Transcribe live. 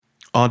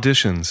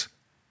Auditions.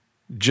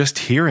 Just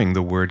hearing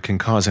the word can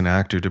cause an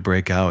actor to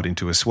break out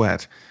into a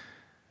sweat.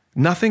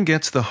 Nothing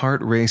gets the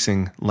heart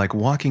racing like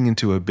walking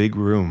into a big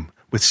room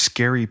with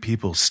scary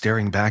people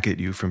staring back at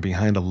you from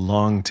behind a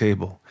long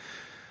table.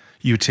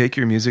 You take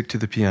your music to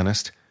the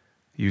pianist,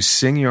 you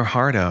sing your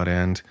heart out,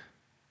 and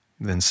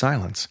then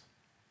silence.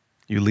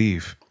 You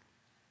leave.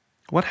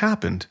 What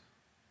happened?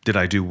 Did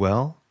I do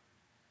well?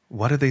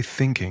 What are they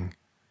thinking?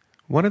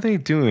 What are they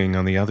doing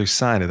on the other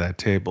side of that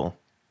table?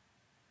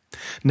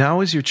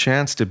 Now is your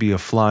chance to be a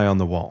fly on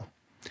the wall.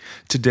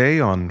 Today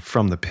on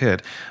From the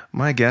Pit,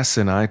 my guests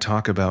and I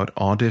talk about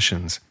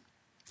auditions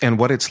and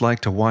what it's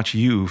like to watch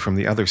you from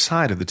the other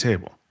side of the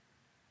table.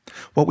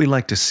 What we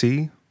like to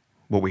see,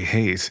 what we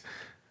hate.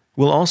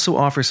 We'll also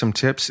offer some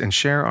tips and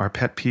share our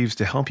pet peeves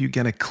to help you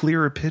get a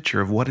clearer picture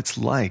of what it's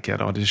like at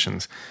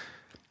auditions.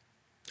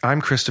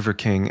 I'm Christopher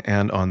King,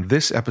 and on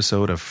this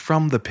episode of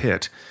From the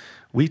Pit,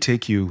 we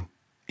take you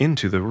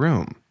into the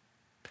room.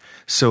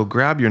 So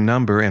grab your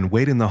number and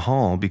wait in the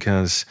hall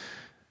because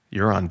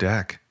you're on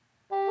deck.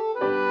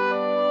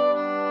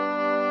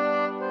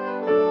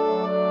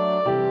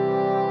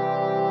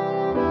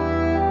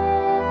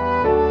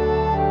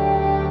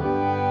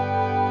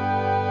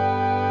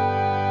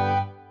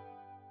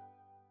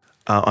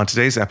 On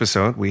today's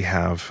episode, we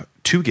have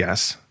two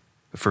guests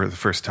for the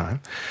first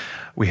time.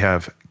 We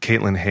have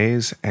Caitlin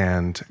Hayes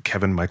and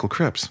Kevin Michael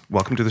Cripps.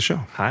 Welcome to the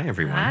show. Hi,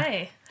 everyone.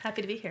 Hi.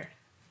 Happy to be here.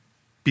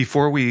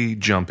 Before we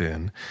jump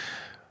in,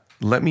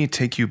 let me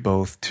take you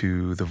both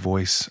to the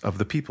voice of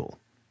the people.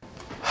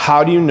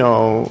 How do you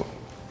know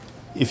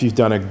if you've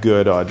done a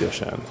good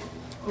audition?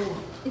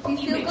 If you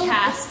You get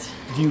cast.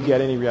 Do you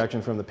get any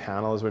reaction from the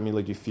panel? Is what I mean,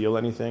 like, do you feel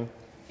anything?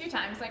 a few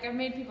times, like I've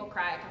made people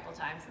cry a couple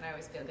times, and I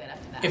always feel good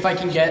after that.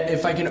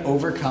 If I can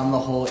overcome the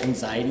whole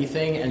anxiety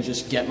thing and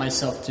just get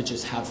myself to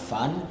just have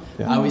fun,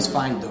 I always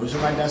find those are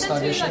my best That's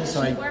who you auditions.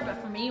 So audition for,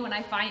 but for me, when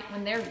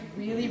they're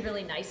really,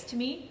 really nice to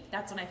me,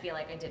 that's when I feel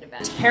like I did it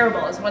best.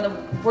 Terrible. It's one of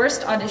the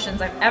worst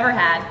auditions I've ever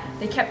had.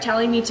 They kept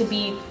telling me to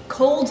be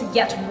cold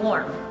yet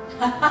warm.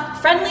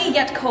 Friendly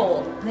yet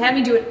cold. They had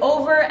me do it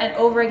over and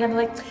over again.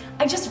 They're like,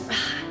 I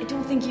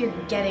don't think you're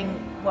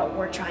getting what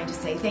we're trying to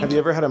say. Thank Have you. you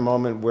ever had a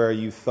moment where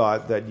you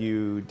thought that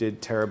you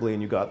did terribly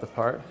and you got the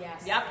part?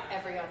 Yes. Yep.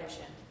 Every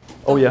audition.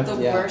 Oh, yeah?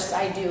 The Yeah. worse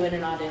I do in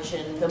an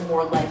audition, the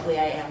more likely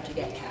I am to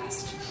get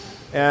cast.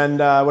 And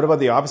what about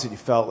the opposite? You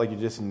felt like you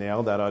just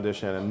nailed that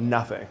audition and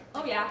nothing.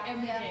 Oh yeah,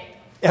 every day.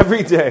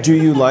 Every day. Do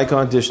you like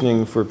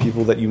auditioning for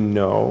people that you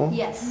know?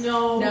 Yes.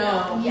 No.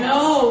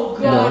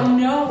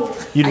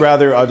 You'd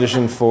rather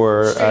audition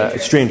for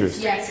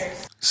strangers.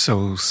 Yes.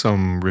 So,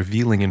 some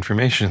revealing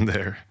information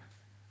there.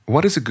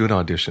 What is a good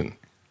audition?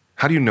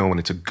 How do you know when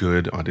it's a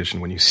good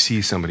audition when you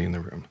see somebody in the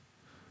room?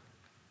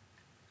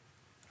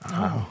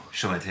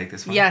 Shall I take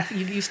this one? Yeah,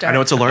 you start. I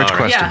know it's a large All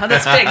right. question. Yeah,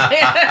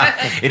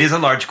 that's big. It is a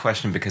large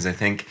question because I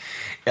think,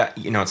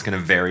 it's going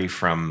to vary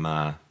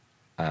from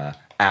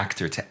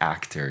actor to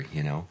actor,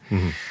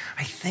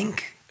 I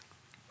think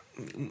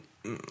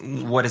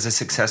what is a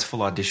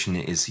successful audition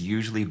is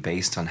usually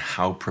based on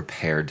how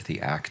prepared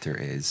the actor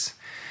is.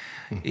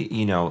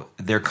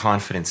 Their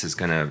confidence is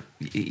going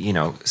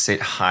to,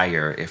 sit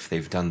higher if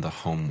they've done the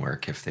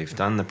homework, if they've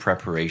done the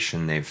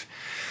preparation,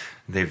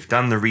 they've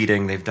done the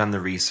reading, they've done the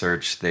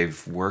research,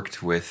 they've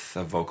worked with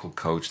a vocal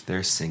coach,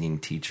 their singing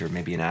teacher,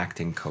 maybe an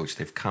acting coach.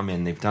 They've come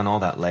in, they've done all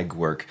that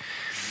legwork.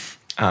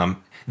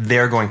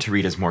 They're going to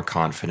read as more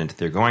confident,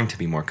 they're going to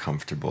be more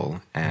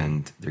comfortable,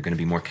 and they're going to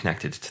be more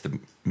connected to the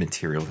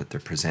material that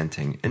they're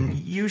presenting. And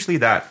usually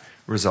that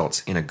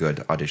results in a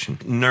good audition.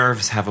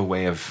 Nerves have a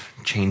way of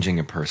changing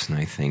a person,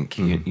 I think,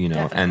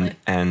 Definitely.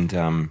 and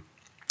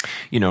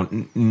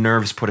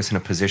nerves put us in a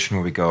position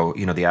where we go,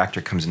 the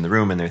actor comes in the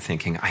room and they're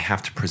thinking, I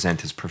have to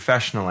present as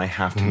professional, I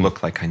have to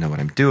look like I know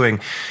what I'm doing.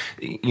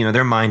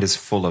 Their mind is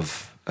full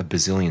of a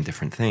bazillion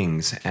different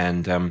things,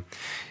 and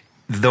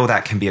though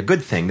that can be a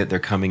good thing that they're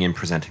coming in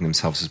presenting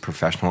themselves as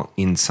professional,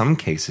 in some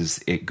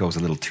cases it goes a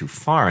little too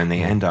far and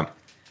they end up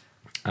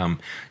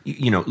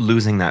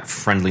losing that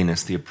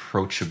friendliness, the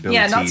approachability.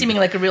 Yeah, not seeming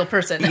like a real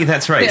person. Yeah,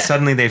 that's right. Yeah.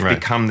 Suddenly they've Right.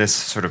 become this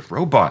sort of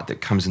robot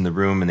that comes in the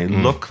room and they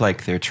look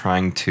like they're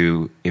trying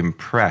to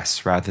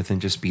impress rather than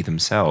just be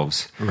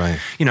themselves. Right.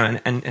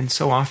 And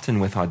so often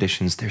with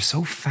auditions, they're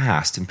so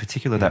fast. In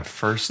particular, that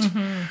first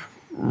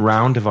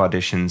round of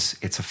auditions,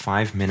 it's a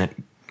 5-minute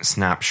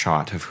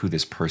snapshot of who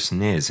this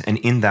person is. And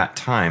in that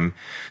time,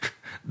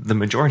 the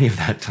majority of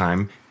that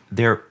time,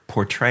 they're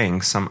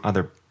portraying some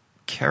other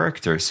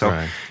character. So,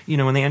 Right.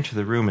 when they enter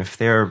the room, if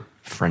they're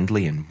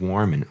friendly and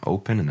warm and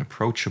open and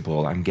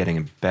approachable, I'm getting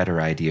a better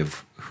idea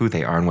of who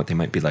they are and what they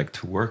might be like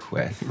to work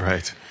with.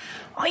 Right.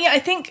 Oh yeah,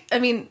 I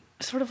mean,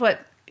 sort of what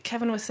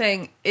Kevin was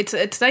saying. It's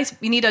nice.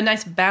 You need a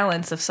nice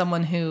balance of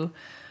someone who.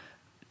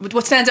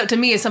 What stands out to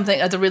me is something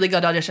as a really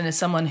good audition is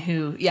someone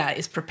who,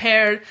 is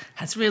prepared,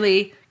 has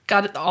really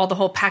got all the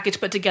whole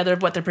package put together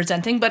of what they're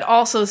presenting, but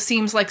also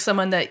seems like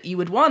someone that you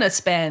would want to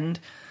spend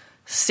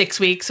 6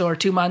 weeks or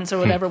 2 months or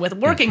whatever with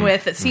working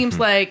with. It seems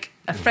like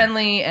a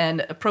friendly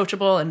and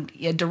approachable and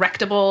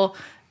directable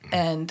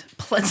and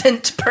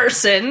pleasant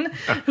person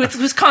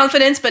who's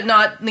confident, but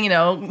not,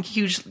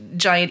 huge,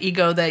 giant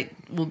ego that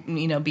will,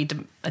 be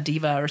a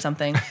diva or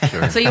something.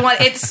 Sure. So you want,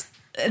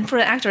 and for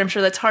an actor, I'm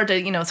sure that's hard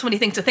to, so many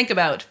things to think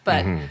about,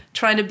 but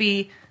trying to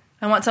be,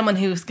 I want someone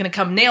who's going to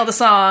come nail the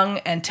song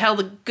and tell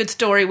the good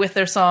story with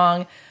their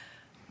song,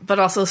 but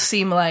also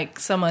seem like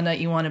someone that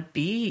you want to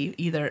be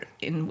either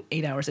in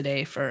 8 hours a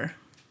day for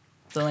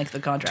the length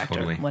of the contract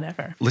or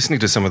whatever. Listening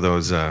to some of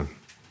those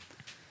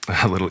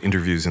little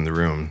interviews in the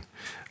room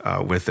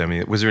with them,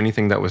 was there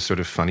anything that was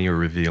sort of funny or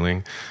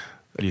revealing?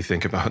 What do you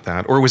think about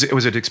that? Or was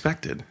it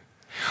expected?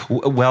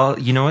 Well,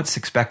 what's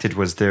expected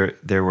was there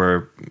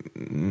were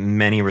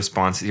many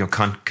responses,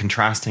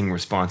 contrasting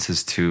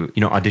responses to,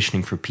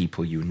 auditioning for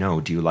people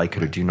do you like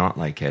it or do you not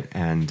like it?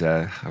 And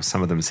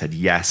some of them said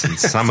yes, and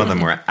some of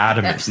them were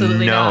adamant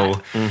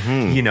no.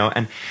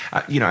 And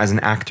as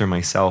an actor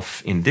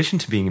myself, in addition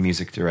to being a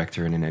music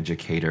director and an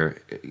educator,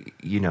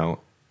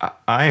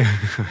 I'm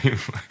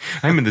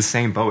in the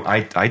same boat.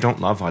 I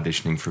don't love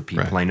auditioning for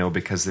people. Right. I know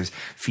because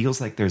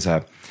feels like there's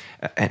an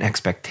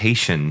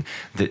expectation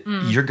that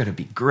you're going to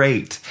be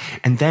great,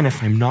 and then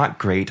if I'm not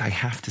great, I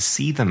have to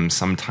see them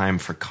sometime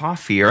for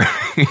coffee or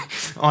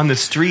on the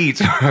street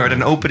or at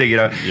an opening.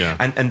 Yeah.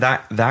 And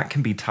that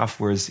can be tough.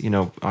 Whereas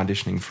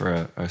auditioning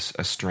for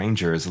a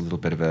stranger is a little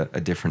bit of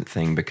a different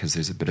thing because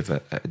there's a bit of a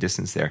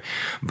distance there.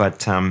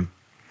 But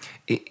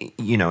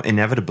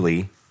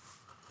inevitably,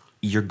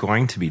 you're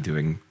going to be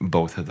doing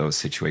both of those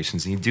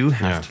situations. And you do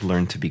have to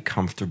learn to be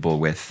comfortable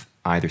with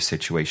either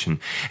situation.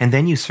 And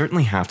then you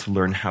certainly have to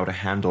learn how to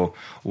handle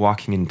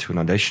walking into an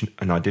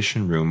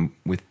audition room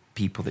with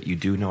people that you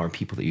do know or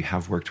people that you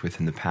have worked with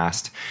in the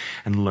past,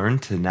 and learn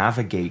to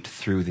navigate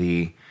through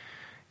the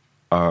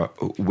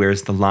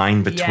where's the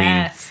line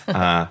between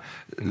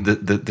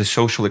the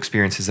social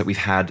experiences that we've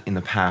had in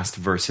the past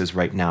versus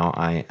right now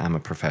I am a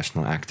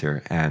professional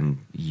actor and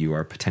you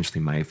are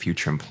potentially my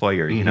future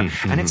employer, and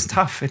it's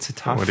tough. It's a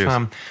tough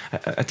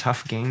a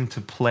tough game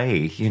to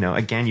play.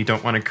 Again, you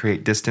don't want to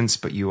create distance,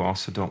 but you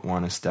also don't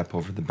want to step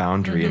over the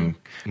boundary and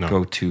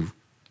go too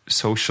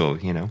social.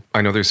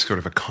 I know there's sort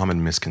of a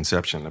common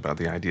misconception about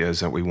the idea is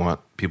that we want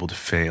people to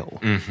fail.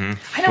 I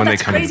know,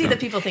 that's crazy that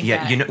people think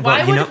that.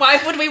 Why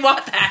would we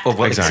want that?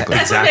 Well, exactly.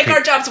 That would make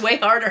our jobs way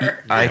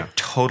harder. I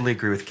totally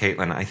agree with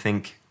Caitlin. I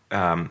think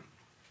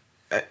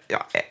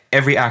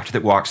every actor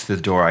that walks through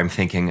the door, I'm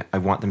thinking, I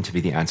want them to be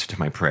the answer to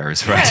my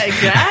prayers, right? Yeah,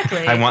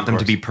 exactly. I want them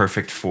to be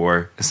perfect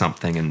for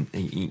something. And,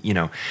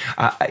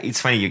 it's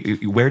funny,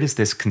 where does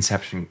this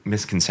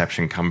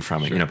misconception come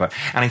from? Sure. And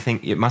I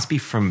think it must be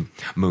from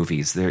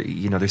movies.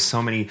 There's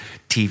so many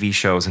TV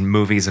shows and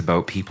movies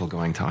about people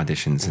going to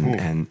auditions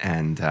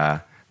and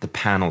the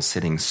panel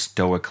sitting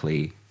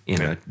stoically in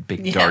a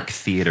big dark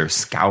theater,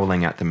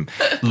 scowling at them,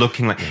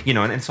 looking like,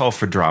 and it's all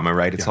for drama,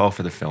 right? It's all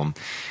for the film.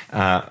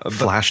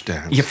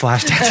 Flashdance. Yeah,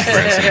 Flashdance.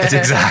 That's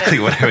exactly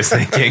what I was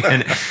thinking.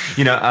 And,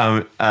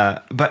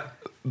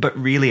 but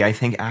really, I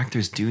think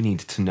actors do need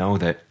to know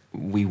that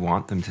we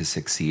want them to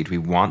succeed. We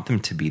want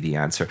them to be the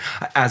answer.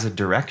 As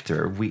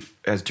directors,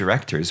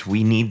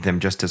 we need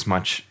them just as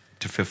much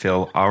to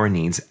fulfill our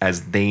needs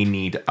as they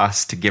need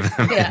us to give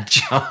them a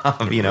job,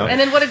 And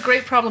then what a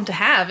great problem to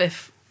have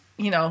if,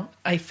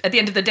 at the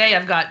end of the day,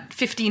 I've got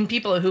 15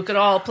 people who could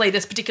all play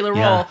this particular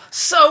role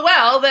so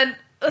well, then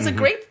that's a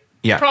great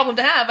problem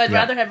to have. I'd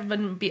rather have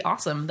them be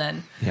awesome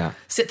than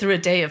sit through a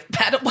day of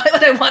battle. Why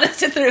would I want to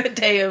sit through a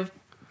day of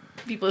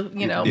people,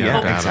 hoping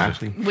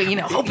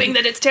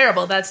that it's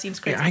terrible? That seems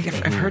crazy.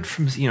 I've heard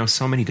from,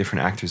 so many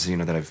different actors,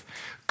 that I've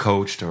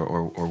coached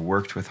or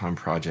worked with on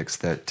projects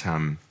that,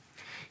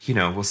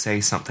 will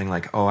say something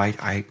like, oh,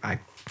 I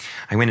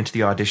went into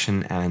the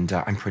audition and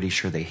I'm pretty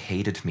sure they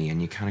hated me.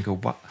 And you kind of go,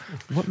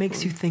 what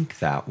makes you think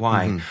that?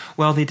 Why?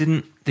 Well, they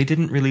didn't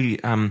really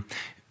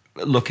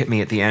look at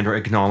me at the end or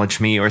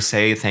acknowledge me or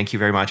say thank you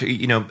very much.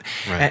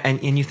 Right.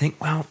 And you think,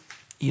 well,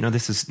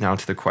 this is now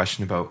to the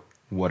question about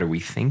what are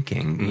we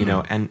thinking?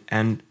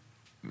 And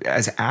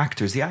as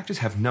actors, the actors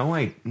have no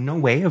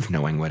way of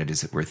knowing what it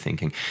is that we're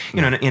thinking.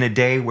 In a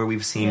day where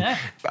we've seen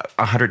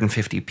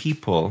 150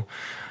 people,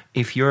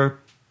 if you're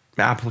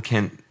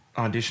applicant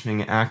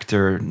auditioning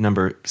actor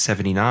number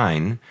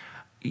 79,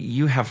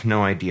 you have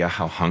no idea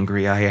how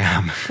hungry I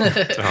am.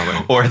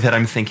 Or that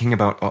I'm thinking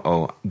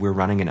about, we're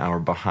running an hour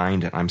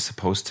behind and I'm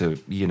supposed to,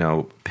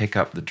 pick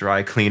up the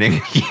dry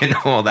cleaning,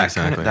 all that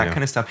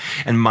kind of stuff.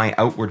 And my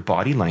outward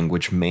body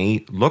language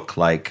may look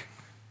like,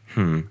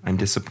 I'm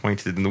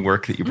disappointed in the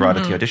work that you brought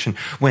at the audition,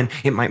 when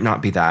it might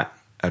not be that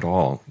at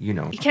all, You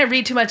can't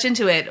read too much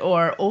into it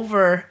or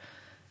over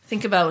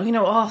think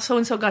about,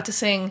 so-and-so got to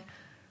sing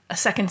a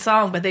second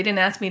song, but they didn't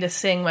ask me to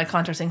sing my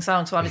contrasting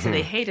song, so obviously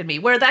they hated me.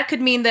 Where that could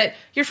mean that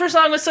your first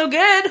song was so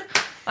good,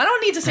 I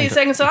don't need to sing a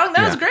second song.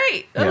 That was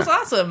great. That was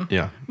awesome.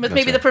 Yeah, but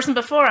maybe the person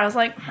before, I was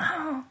like,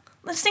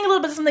 let's sing a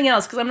little bit of something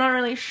else because I'm not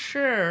really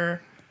sure.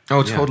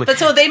 Oh, totally. But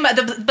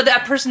but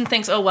that person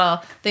thinks, oh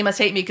well, they must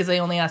hate me because they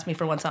only asked me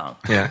for one song.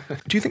 Yeah.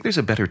 Do you think there's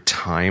a better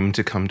time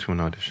to come to an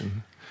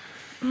audition?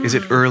 Is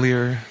it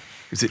earlier?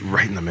 Is it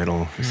right in the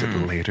middle? Is it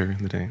later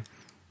in the day?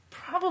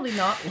 Probably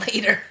not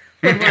later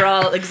when we're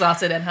all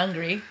exhausted and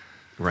hungry.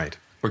 Right.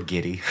 Or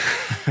giddy.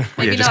 Yeah,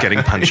 just not.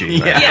 getting punchy.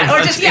 Right? Yeah,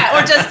 or just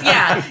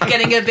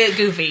getting a bit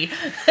goofy.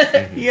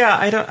 Yeah,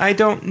 I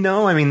don't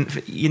know. I mean,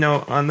 you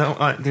know,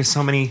 there's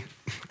so many.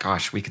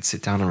 Gosh, we could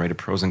sit down and write a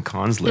pros and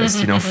cons list.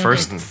 You know,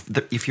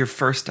 if you're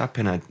first up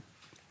in a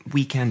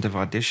weekend of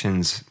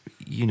auditions,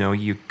 you know,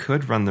 you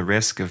could run the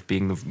risk of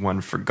being the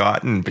one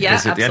forgotten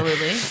because Yeah, at the end-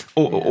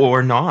 absolutely.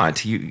 or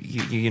not.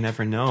 You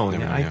never know.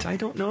 Never know, yeah. I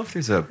don't know if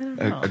there's a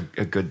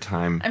good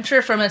time. I'm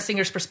sure from a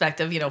singer's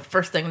perspective, you know,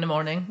 first thing in the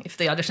morning, if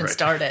the auditions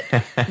start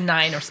at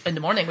 9 or in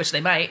the morning, which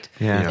they might,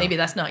 Yeah. maybe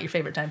that's not your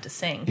favorite time to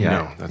sing. Yeah.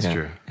 No, that's Yeah.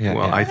 true. Yeah,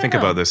 Well, yeah. I think know.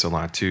 about this a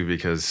lot too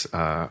because,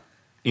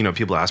 you know,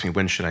 people ask me,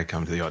 when should I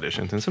come to the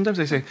auditions? And sometimes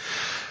they say,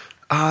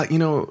 you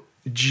know,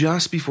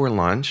 just before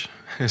lunch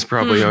is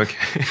probably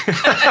okay.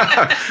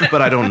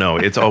 But I don't know.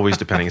 It's always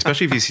depending,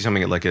 especially if you see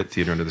something like at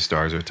Theatre Under the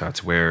Stars or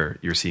Tuts where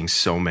you're seeing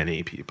so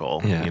many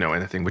people, Yeah. you know,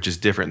 anything, which is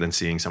different than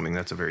seeing something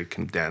that's a very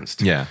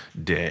condensed Yeah.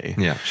 day.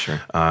 Yeah,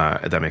 sure.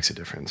 That makes a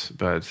difference.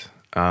 But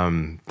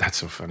that's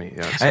so funny.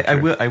 Yeah, it's so I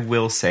true.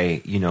 will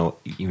say, you know,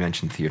 you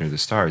mentioned Theatre of the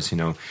Stars. You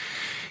know,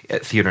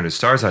 at Theatre of the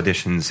Stars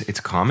auditions,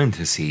 it's common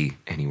to see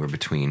anywhere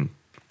between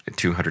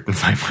 200 and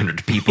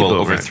 500 people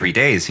over right. 3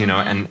 days. You know,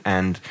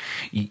 and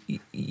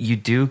you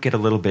do get a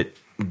little bit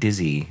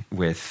dizzy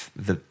with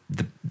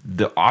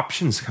the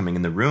options coming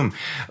in the room.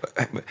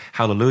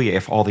 Hallelujah!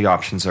 If all the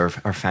options are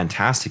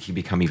fantastic, you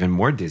become even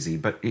more dizzy.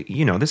 But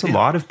you know, there's a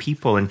lot of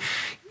people and.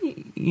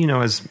 You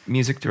know, as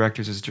music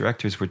directors, as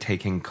directors, we're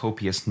taking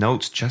copious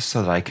notes just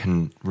so that I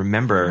can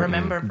remember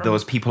from-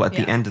 those people at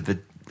the end of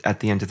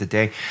the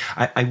day.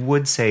 I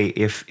would say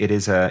if it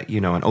is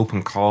an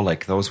open call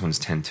like those ones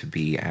tend to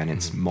be, and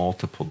it's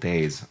multiple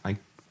days,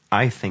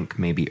 I think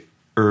maybe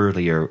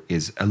earlier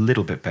is a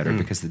little bit better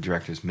because the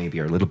directors maybe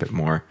are a little bit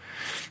more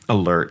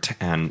alert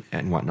and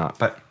whatnot.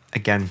 But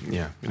again,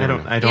 Yeah, I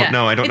don't Yeah.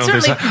 know. I don't It's know.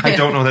 certainly- I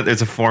don't know that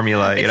there's a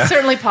formula. You know? It's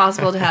certainly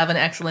possible to have an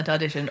excellent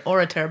audition or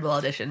a terrible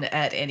audition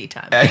at any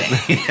time.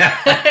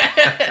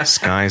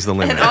 Sky's the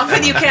limit. And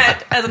often you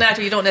can't, as an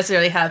actor, you don't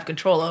necessarily have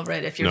control over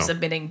it. If you're No.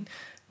 submitting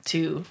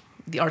to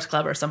the arts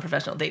club or some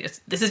professional,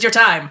 this is your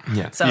time.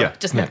 Yeah. So Yeah.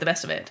 just make the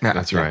best of it. Yeah.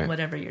 That's right.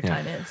 Whatever your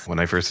time is. When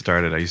I first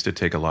started, I used to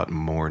take a lot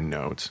more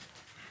notes.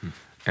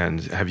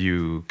 And have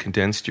you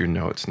condensed your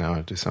notes now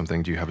into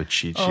something? Do you have a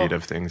cheat sheet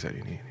of things that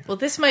you need? Well,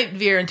 this might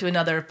veer into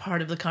another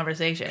part of the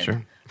conversation.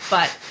 Sure.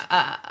 But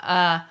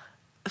a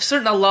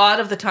lot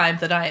of the time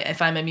that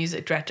if I'm a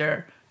music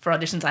director for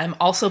auditions, I'm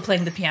also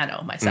playing the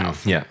piano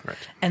myself. Yeah. Right.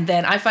 And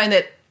then I find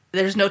that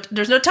there's no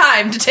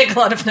time to take a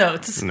lot of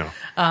notes. No.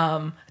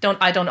 I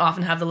don't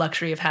often have the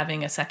luxury of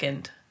having a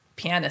second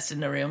pianist in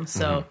the room.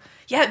 So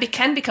yeah, it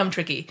can become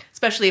tricky,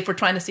 especially if we're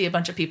trying to see a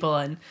bunch of people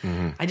and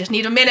I just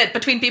need a minute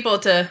between people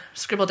to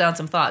scribble down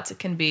some thoughts. It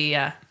can be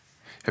Have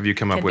you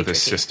come up Can be with a tricky.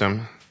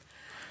 system?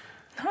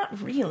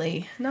 not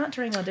really, not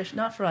for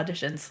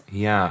auditions.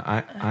 Yeah.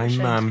 I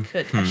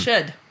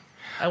should.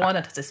 I want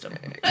a system.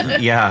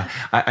 Yeah,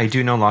 I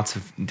do know lots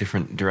of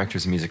different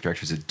directors and music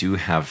directors that do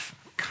have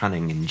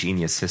cunning,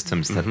 ingenious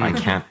systems that I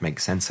can't make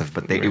sense of,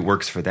 but it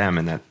works for them,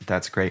 and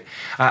that's great.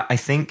 I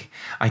think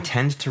I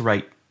tend to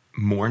write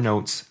more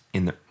notes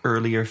in the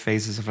earlier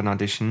phases of an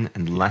audition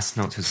and less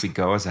notes as we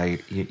go, as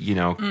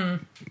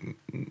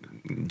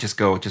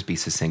just be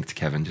succinct,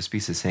 Kevin, just be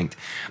succinct.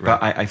 Right.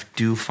 But I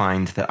do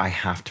find that I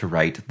have to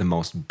write the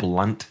most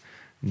blunt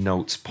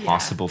notes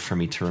possible for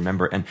me to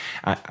remember. And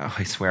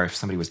I swear, if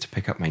somebody was to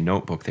pick up my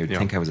notebook, they would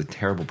think I was a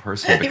terrible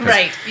person. Because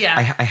Right, yeah.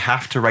 I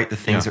have to write the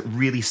things that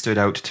really stood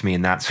out to me,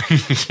 and that's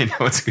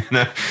it's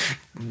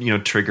gonna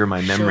trigger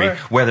my memory. Sure.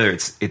 Whether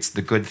it's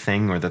the good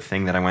thing or the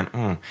thing that I went,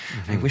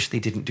 I wish they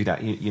didn't do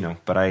that.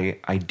 But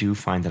I do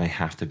find that I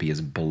have to be as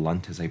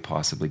blunt as I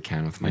possibly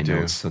can with my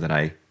notes, so that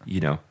I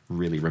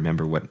really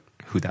remember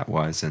who that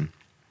was. And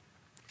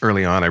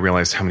Early on, I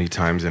realized how many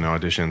times in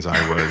auditions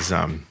I was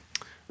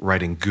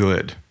writing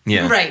good.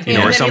 yeah, Right. You know,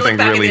 and or then something you look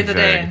back really at the end of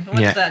the day vague. and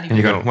what's yeah, that and even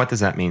you mean? go, what does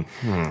that mean?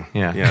 Yeah,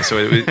 Yeah, so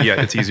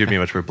it's easier to be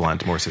much more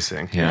blunt, more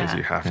succinct. Yeah. Because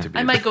you have to be.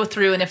 I might go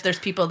through, and if there's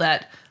people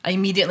that I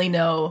immediately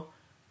know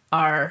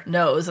are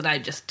no's, and I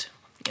just,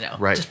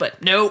 Right. just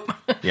put nope.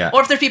 Yeah.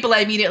 Or if there's people I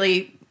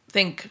immediately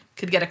think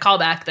could get a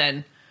callback,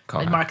 then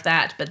Call I'd back. mark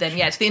that. But then,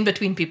 it's the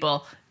in-between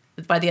people.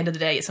 By the end of the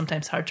day, it's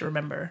sometimes hard to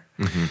remember.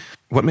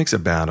 What makes a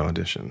bad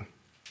audition?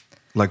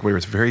 Like where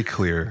it's very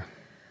clear.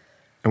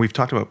 And we've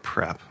talked about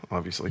prep,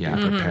 obviously, Yeah.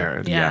 being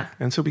prepared. Yeah.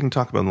 And so we can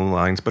talk about the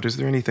lines, but is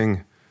there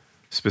anything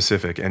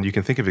specific? And you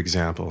can think of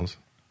examples,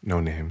 no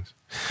names.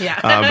 Yeah.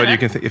 But you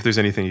can if there's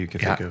anything you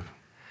can think of.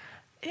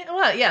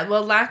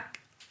 Well,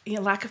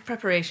 lack of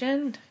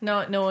preparation,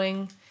 not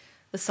knowing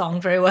the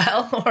song very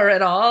well or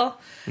at all.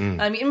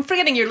 I mean,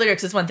 forgetting your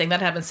lyrics is one thing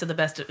that happens to the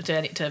best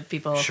to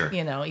people. Sure.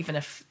 Even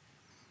if.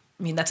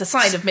 I mean, that's a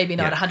sign of maybe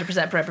not Yeah.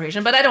 100%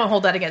 preparation, but I don't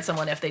hold that against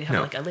someone if they have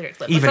No. like a lyric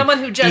slip. Even But someone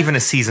who just even a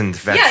seasoned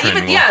veteran,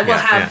 will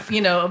have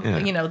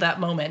Yeah. that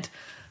moment.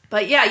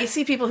 But yeah, you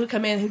see people who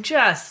come in who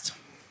just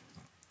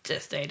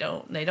they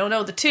don't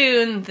know the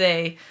tune.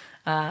 They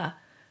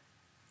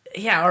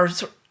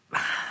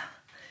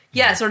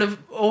sort of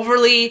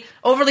overly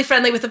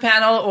friendly with the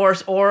panel,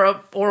 or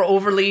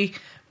overly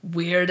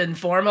weird and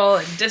formal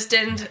and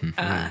distant.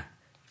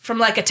 From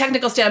like a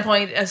technical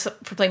standpoint, as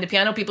for playing the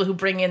piano, people who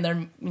bring in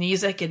their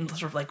music in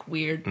sort of like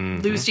weird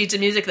loose sheets of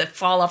music that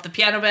fall off the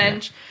piano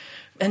bench,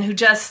 and who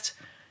just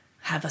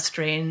have a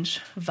strange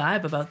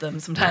vibe about them.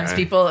 Sometimes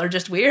people are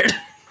just weird,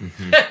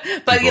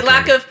 but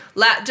the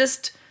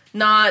just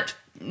not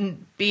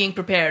being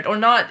prepared, or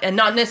not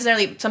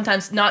necessarily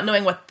sometimes not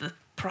knowing what the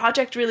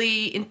project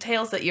really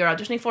entails that you're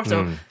auditioning for.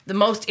 So the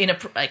most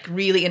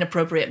really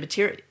inappropriate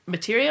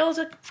material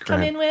to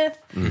come in with,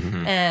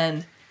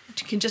 and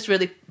can just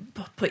really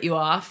put you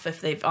off if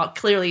they've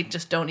clearly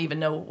just don't even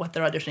know what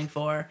they're auditioning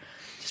for.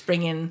 Just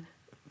bring in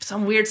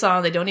some weird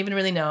song they don't even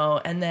really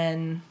know, and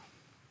then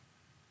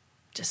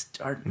just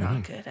are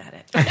not good at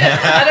it.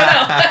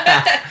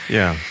 I don't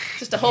know.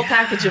 Just a whole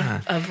package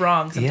of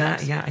wrong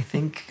sometimes. Yeah, I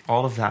think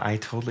all of that, I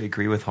totally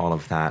agree with all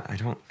of that. I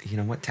don't,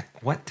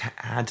 what to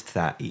add to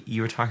that?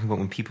 You were talking about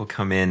when people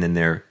come in and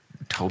they're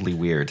totally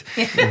weird.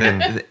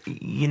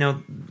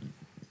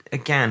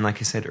 Again, like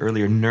I said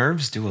earlier,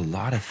 nerves do a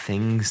lot of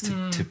things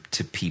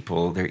to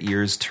people. Their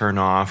ears turn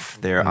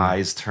off, their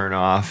eyes turn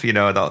off,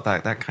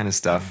 that kind of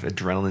stuff.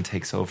 Adrenaline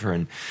takes over,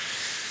 and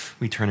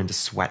we turn into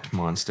sweat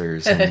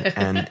monsters.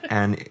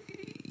 And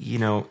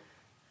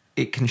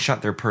it can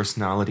shut their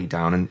personality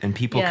down. And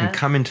people can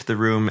come into the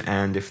room,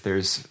 and if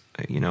there's,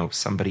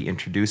 somebody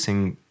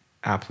introducing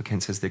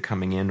applicants as they're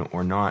coming in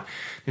or not,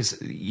 there's,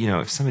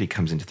 if somebody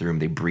comes into the room,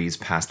 they breeze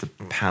past the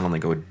panel and they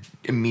go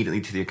immediately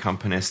to the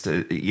accompanist,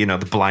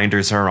 the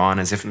blinders are on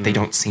as if they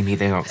don't see me,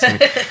 then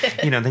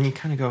you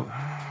kind of go,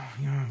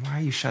 why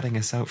are you shutting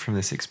us out from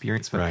this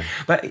experience? But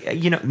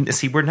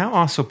see, we're now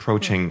also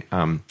approaching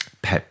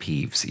pet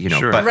peeves,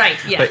 Sure. But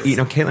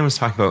Caitlin was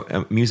talking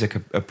about music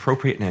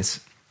appropriateness.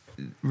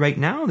 Right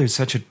now, there's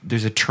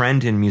a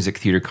trend in music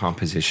theater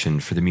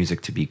composition for the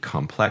music to be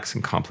complex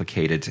and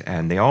complicated,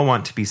 and they all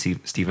want to be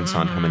Stephen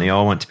Sondheim, and they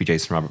all want to be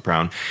Jason Robert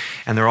Brown,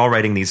 and they're all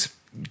writing these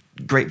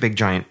great big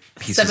giant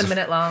pieces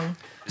 7-minute long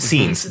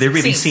scenes. They're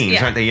really scenes,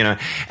 yeah. aren't they?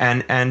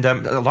 And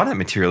a lot of that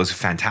material is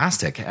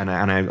fantastic, and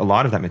a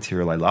lot of that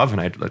material I love,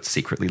 and I'd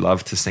secretly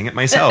love to sing it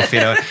myself.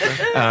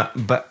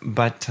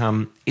 But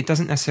it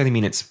doesn't necessarily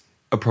mean it's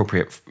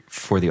appropriate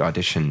for the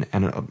audition,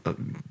 and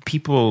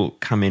people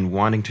come in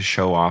wanting to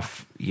show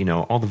off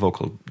all the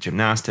vocal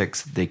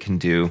gymnastics they can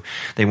do.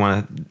 They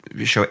want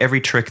to show every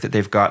trick that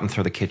they've got and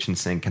throw the kitchen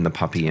sink and the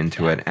puppy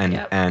into it,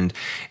 and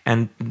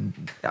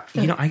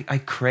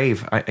I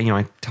crave,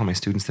 I tell my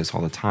students this all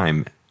the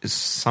time,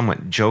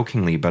 somewhat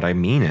jokingly, but I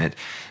mean it.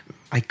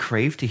 I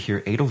crave to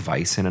hear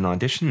Edelweiss in an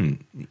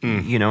audition.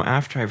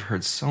 After I've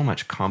heard so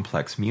much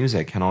complex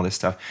music and all this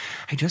stuff,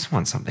 I just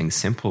want something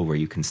simple where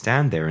you can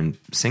stand there and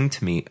sing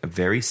to me a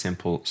very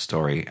simple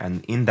story.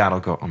 And in that,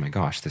 I'll go, oh my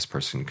gosh, this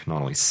person can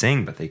not only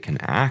sing, but they can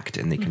act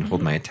and they can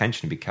hold my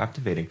attention and be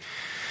captivating.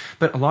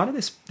 But a lot of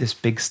this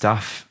big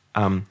stuff,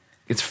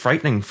 it's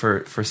frightening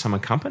for some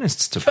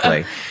accompanists to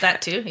play.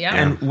 That too, yeah.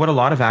 And what a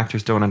lot of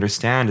actors don't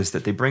understand is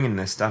that they bring in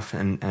this stuff,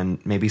 and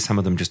maybe some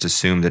of them just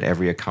assume that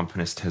every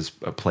accompanist has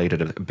played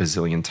it a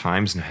bazillion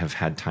times and have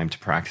had time to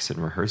practice it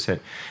and rehearse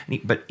it.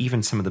 But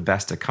even some of the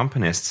best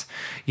accompanists,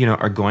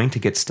 are going to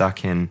get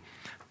stuck in,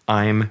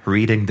 I'm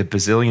reading the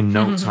bazillion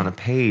notes on a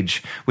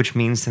page, which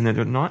means then that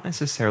they're not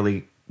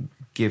necessarily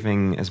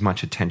giving as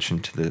much attention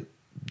to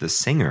the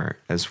singer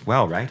as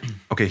well, right?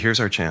 Okay, here's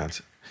our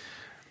chance.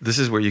 This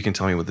is where you can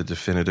tell me what the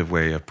definitive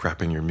way of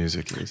prepping your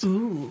music is.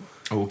 Ooh.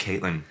 Oh,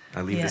 Caitlin,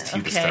 I leave this to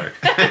you to start.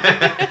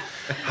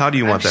 How do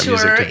you want that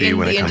music to be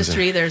when it comes in? In the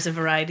industry, there's a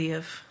variety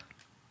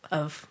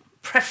of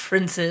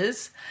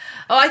preferences.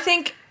 I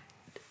think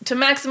to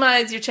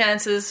maximize your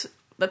chances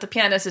that the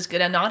pianist is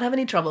going to not have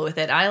any trouble with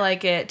it, I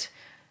like it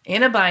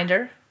in a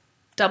binder,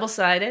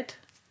 double-sided,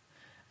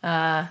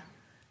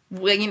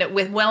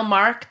 with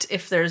well-marked,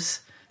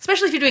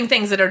 especially if you're doing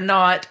things that are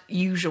not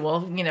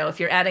usual, if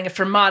you're adding a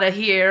fermata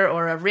here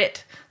or a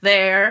writ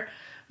there,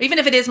 even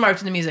if it is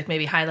marked in the music,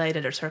 maybe highlight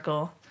it or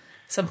circle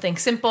something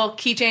simple,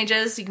 key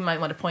changes you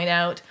might want to point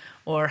out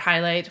or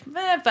highlight,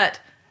 but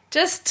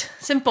just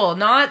simple,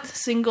 not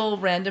single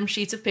random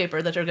sheets of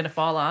paper that are going to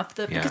fall off,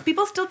 because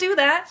people still do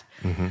that.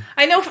 Mm-hmm.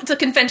 I know it's a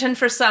convention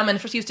for some,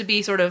 and it used to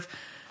be sort of,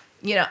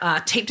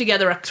 taped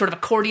together a sort of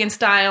accordion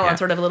style on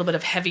sort of a little bit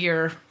of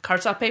heavier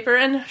cardstock paper,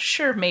 and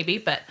sure, maybe,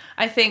 but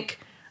I think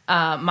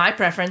my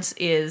preference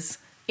is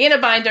in a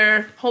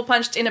binder, hole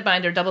punched in a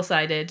binder,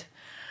 double-sided.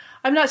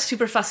 I'm not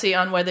super fussy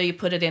on whether you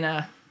put it in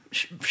a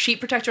sheet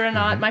protector or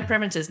not. My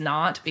preference is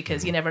not,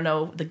 because you never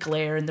know the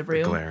glare in the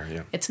room. The glare,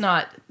 yeah. It's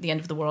not the end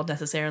of the world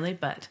necessarily,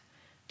 but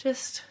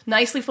just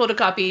nicely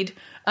photocopied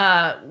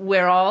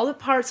where all the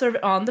parts are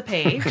on the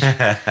page.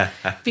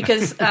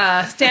 Because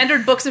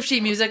standard books of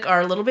sheet music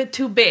are a little bit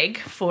too big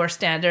for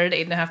standard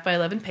 8.5 by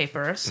 11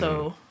 paper,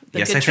 so The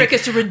Yes, good I trick think-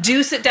 is to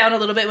reduce it down a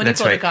little bit when you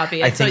That's right.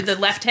 photocopy I it, so think- the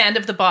left hand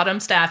of the bottom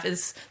staff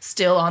is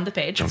still on the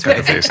page. Don't cut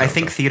the face I off,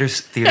 think though. theater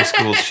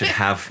schools should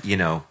have,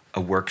 a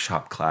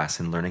workshop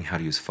class in learning how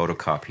to use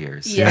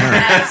photocopiers.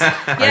 Yes.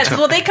 Yes.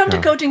 Well, they come to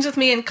coachings with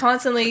me and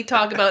constantly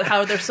talk about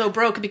how they're so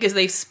broke because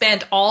they've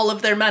spent all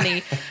of their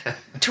money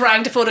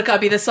trying to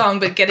photocopy the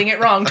song but getting it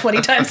wrong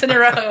 20 times in a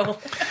row.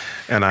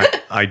 And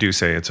I do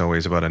say it's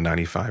always about a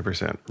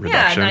 95% reduction.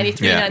 Yeah,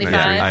 93, Yeah, 95.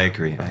 I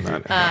agree.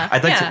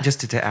 I'd like yeah. to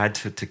just to add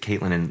to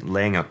Caitlin and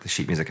laying out the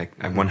sheet music.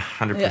 I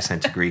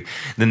 100% agree.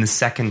 Then the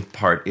second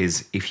part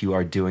is if you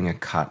are doing a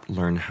cut,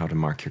 learn how to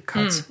mark your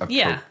cuts.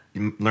 yeah.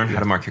 Learn how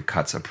to mark your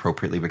cuts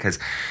appropriately because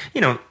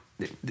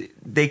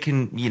they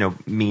can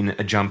mean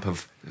a jump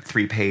of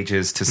 3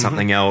 pages to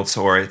something else,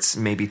 or it's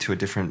maybe to a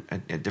different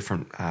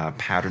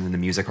pattern in the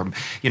music, or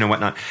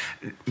whatnot.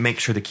 Make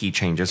sure the key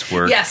changes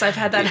work. Yes, I've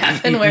had that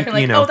happen where you're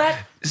like,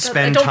 I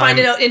spend don't time, find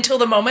it out until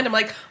the moment. I'm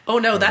like, oh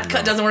no, that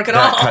cut doesn't work at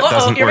all. That cut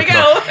doesn't Here we work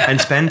at go. all.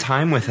 And spend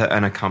time with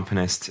an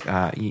accompanist.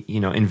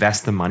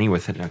 Invest the money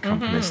with an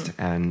accompanist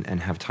and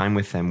have time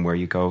with them where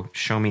you go,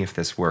 show me if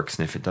this works,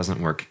 and if it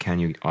doesn't work, can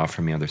you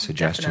offer me other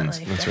suggestions?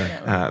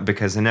 Definitely.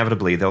 Because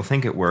inevitably they'll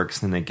think it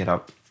works, and then they get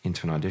up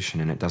into an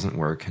audition and it doesn't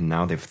work, and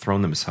now they've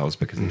thrown themselves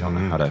because they don't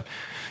know how to,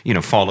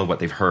 follow what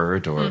they've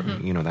heard or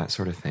that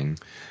sort of thing.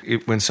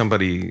 When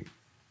somebody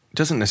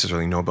doesn't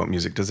necessarily know about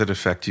music, does it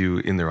affect you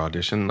in their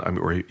audition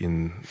or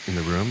in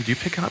the room? Do you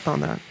pick up on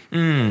that?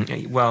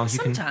 Well, you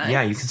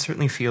Sometimes. can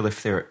certainly feel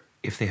if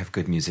they have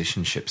good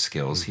musicianship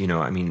skills.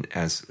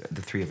 As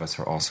the three of us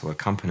are also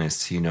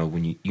accompanists,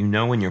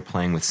 when you're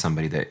playing with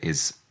somebody that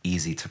is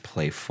easy to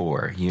play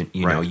for, you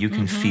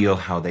can feel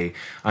how they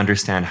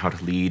understand how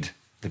to lead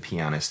the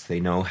pianist. They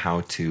know how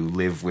to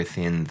live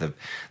within the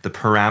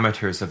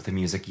parameters of the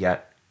music,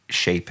 yet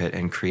shape it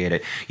and create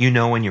it.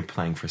 When you're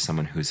playing for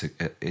someone who's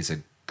is a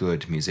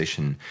good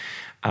musician,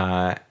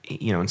 and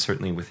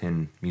certainly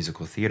within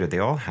musical theater, they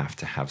all have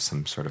to have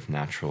some sort of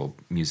natural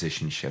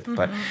musicianship.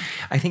 But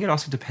I think it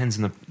also depends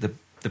on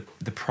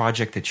the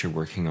project that you're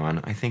working on.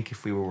 I think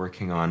if we were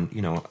working on,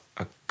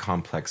 a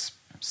complex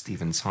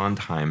Stephen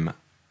Sondheim,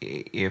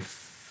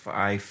 if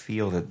I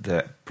feel that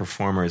the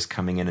performer is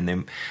coming in and they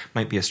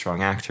might be a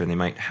strong actor and they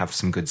might have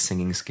some good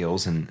singing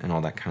skills and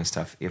all that kind of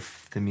stuff.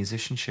 If the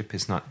musicianship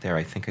is not there,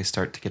 I think I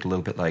start to get a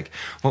little bit like,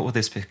 what will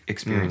this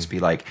experience be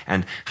like?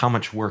 And how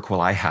much work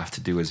will I have to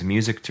do as a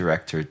music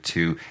director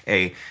to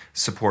A,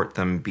 support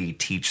them, B,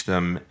 teach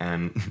them,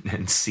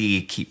 and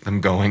C, keep them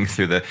going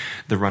through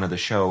the run of the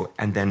show?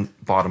 And then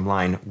bottom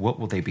line, what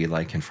will they be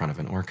like in front of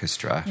an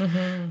orchestra?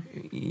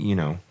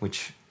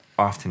 Which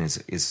often is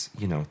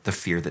the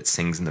fear that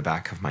sings in the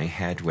back of my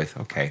head with,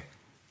 okay,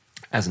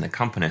 as an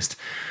accompanist,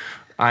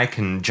 I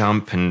can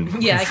jump and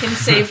I can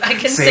save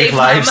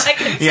lives. them. I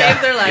can Yeah.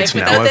 save their life It's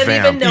now without a them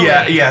vamp. even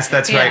knowing. Yes,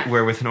 that's Yeah. right.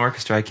 Where with an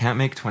orchestra, I can't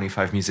make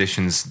 25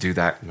 musicians do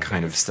that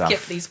kind of stuff.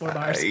 Skip these 4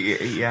 bars.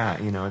 It's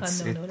On no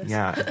notice.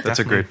 That's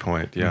a great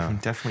point, yeah.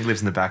 Definitely lives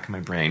in the back of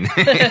my brain.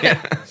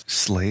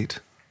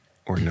 Slate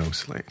or no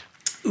slate?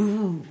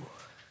 Ooh,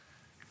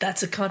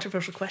 that's a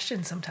controversial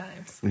question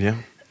sometimes. Yeah.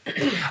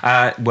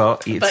 Well,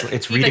 But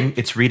it's even-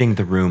 reading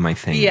the room, I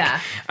think. Yeah.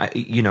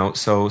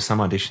 So some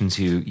auditions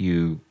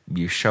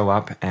you show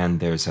up and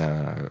there's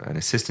an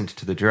assistant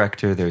to the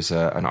director, there's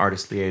an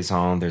artist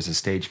liaison, there's a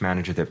stage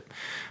manager that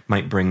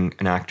might bring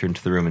an actor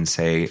into the room and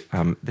say,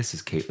 this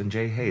is Caitlin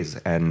J. Hayes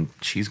and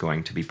she's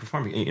going to be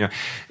performing.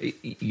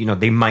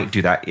 They might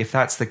do that. If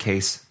that's the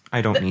case, I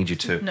don't need you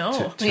to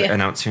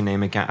announce your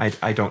name again.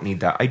 I don't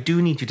need that. I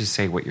do need you to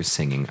say what you're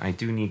singing. I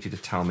do need you to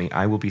tell me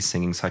I will be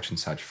singing such and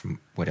such from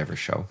whatever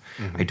show.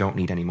 I don't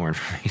need any more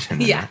information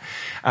than that.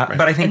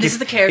 But I think And this is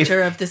the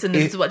character of this, and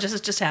this is what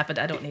just happened.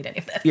 I don't need any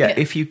of that. Yeah,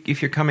 if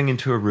you're coming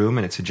into a room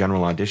and it's a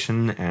general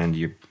audition and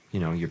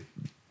you're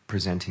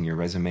presenting your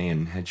resume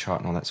and headshot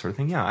and all that sort of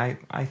thing, yeah,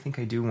 I think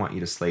I do want you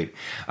to slate.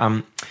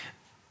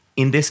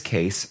 In this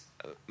case,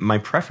 my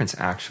preference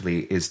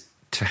actually is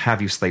to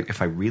have you slate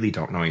if I really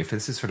don't know you, if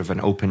this is sort of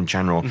an open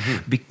general,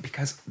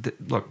 because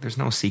look, there's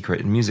no secret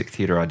in music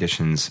theater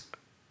auditions.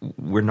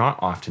 We're not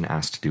often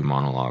asked to do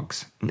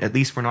monologues. At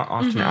least we're not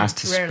often asked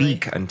to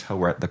speak until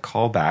we're at the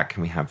callback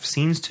and we have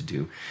scenes to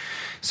do.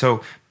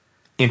 So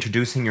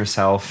introducing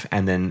yourself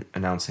and then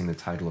announcing the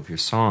title of your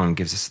song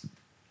gives us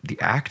the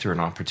actor an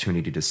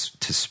opportunity to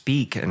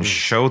speak and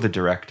show the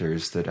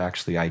directors that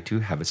actually I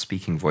do have a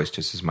speaking voice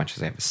just as much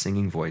as I have a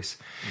singing voice.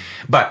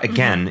 But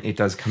again, it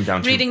does come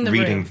down to reading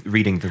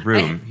the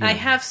room. I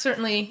have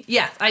certainly,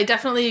 I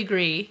definitely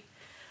agree.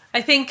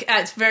 I think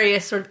at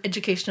various sort of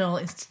educational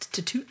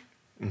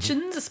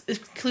institutions,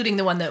 including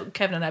the one that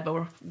Kevin and I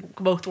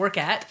both work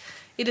at,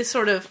 it is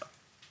sort of,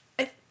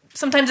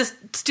 sometimes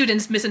the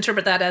students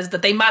misinterpret that as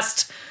that they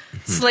must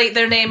slate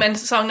their name and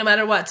song no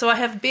matter what. So I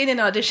have been in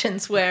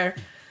auditions where,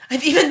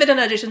 I've even been in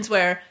auditions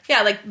where,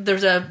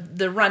 there's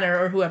the runner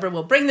or whoever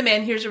will bring them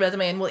in, here's your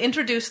resume, and we'll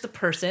introduce the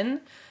person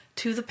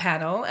to the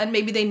panel, and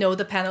maybe they know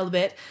the panel a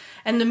bit,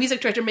 and the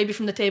music director maybe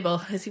from the table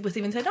has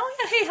even said, oh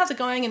yeah, hey, how's it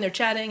going? And they're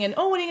chatting, and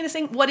oh, what are you going to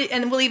sing?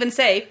 And we'll even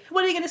say,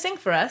 what are you going to sing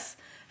for us?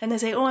 And they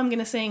say, oh, I'm going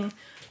to sing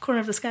Corner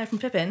of the Sky from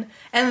Pippin,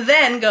 and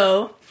then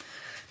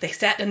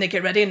they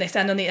get ready and they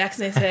stand on the X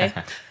and they say,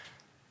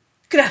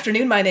 good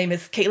afternoon, my name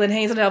is Caitlin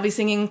Hayes and I'll be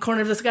singing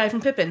Corner of the Sky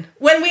from Pippin.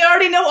 When we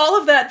already know all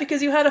of that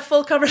because you had a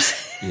full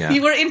conversation. Yeah.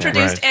 You were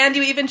introduced Right. and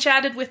you even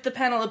chatted with the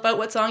panel about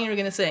what song you were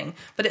going to sing.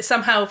 But it's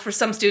somehow, for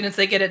some students,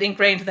 they get it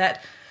ingrained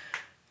that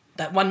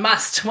one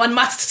must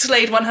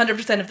Slade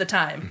 100% of the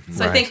time.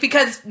 So I Right. think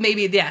because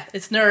maybe,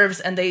 it's nerves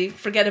and they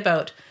forget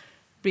about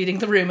reading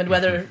the room and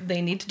whether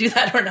they need to do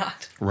that or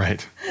not.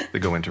 Right. They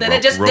go into Then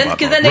it just robot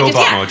because mode. then they just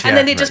Robot mode, and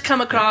then they yeah, just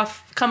right.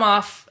 come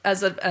off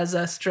as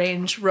a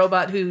strange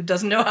robot who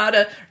doesn't know how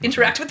to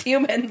interact with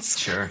humans.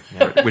 Sure.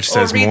 Yeah. Which Or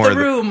says read more the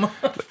room.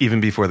 even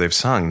before they've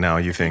sung. Now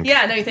you think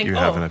Yeah, now you think,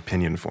 have oh. an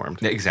opinion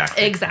formed.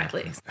 Exactly.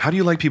 Exactly. How do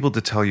you like people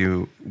to tell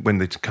you when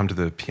they come to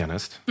the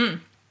pianist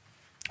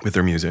with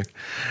their music?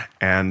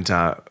 And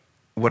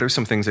what are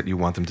some things that you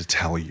want them to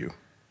tell you?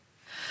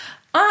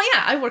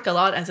 Yeah, I work a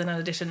lot as an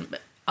audition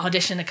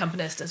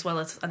accompanist as well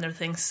as other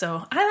things.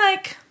 So I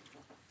like,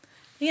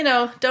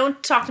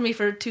 don't talk to me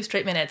for 2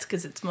 straight minutes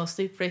because it's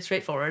mostly pretty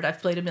straightforward. I've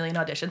played a million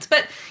auditions.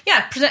 But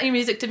yeah, present your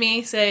music to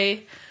me.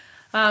 Say,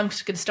 I'm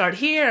just going to start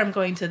here. I'm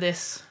going to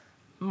this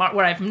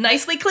where I've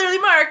nicely, clearly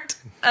marked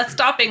a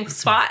stopping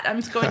spot.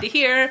 I'm just going to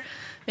here.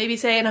 Maybe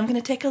say, and I'm going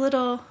to take a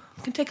little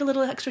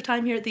extra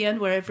time here at the end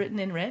where I've written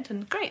in red.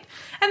 And great.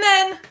 And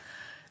then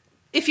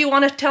if you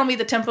want to tell me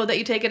the tempo that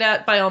you take it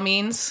at, by all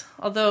means.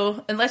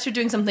 Although, unless you're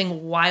doing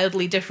something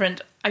wildly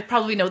different, I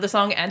probably know the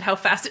song and how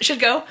fast it should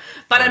go.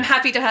 But I'm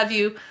happy to have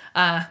you,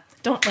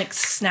 don't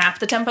snap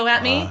the tempo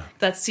at me.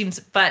 That seems,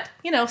 but,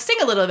 sing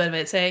a little bit of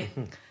it. Say,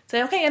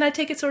 okay, and I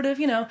take it sort of,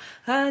 sing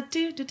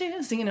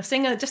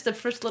just the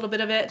first little bit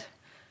of it.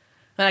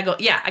 And I go,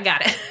 yeah, I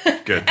got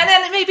it. Good. And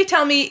then maybe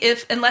tell me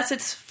unless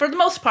it's, for the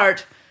most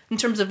part, in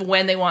terms of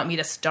when they want me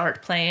to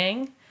start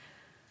playing,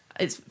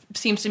 it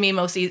seems to me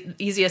most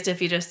easiest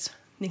if you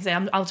can say,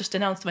 I'll just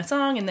announce my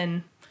song and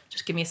then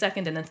just give me a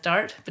second and then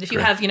start. But if you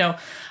have,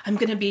 I'm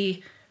going to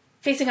be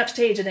facing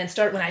upstage and then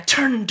start when I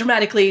turn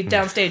dramatically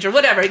downstage or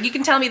whatever, you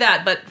can tell me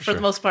that. But for the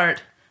most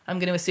part, I'm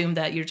going to assume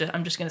that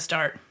I'm just going to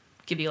start,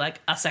 give you like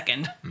a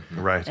second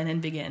Right. and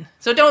then begin.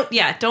 So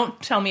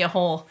don't tell me a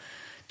whole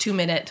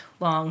 2-minute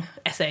long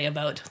essay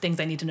about things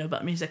I need to know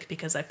about music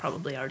because I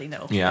probably already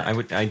know.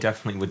 Yeah, I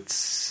definitely would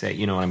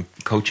say, I'm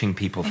coaching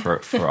people for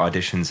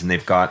auditions and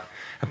they've got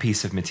a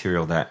piece of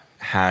material that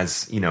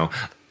has,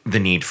 the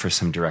need for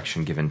some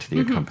direction given to the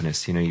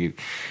accompanist. You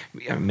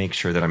make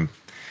sure that I'm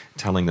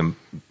telling them,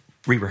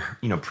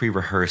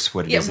 pre-rehearse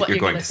what it is that you're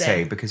going to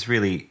say, because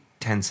really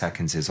 10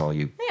 seconds is all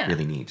you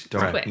really need.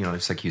 Don't,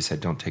 it's like you said,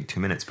 don't take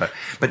 2 minutes,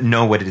 but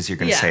know what it is you're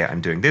going to say.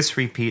 I'm doing this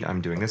repeat, I'm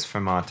doing this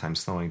fermat, I'm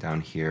slowing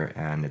down here,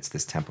 and it's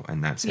this tempo,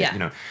 and that's it.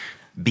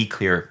 Be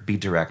clear, be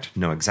direct,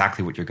 know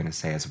exactly what you're going to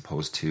say, as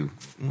opposed to,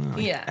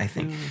 I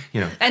think,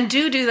 And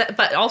do that,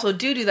 but also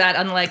do that,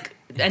 unlike,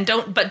 and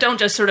don't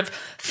just sort of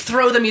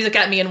throw the music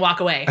at me and walk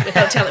away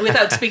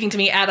without speaking to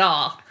me at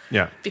all.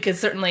 Yeah. Because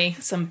certainly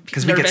some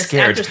we get nervous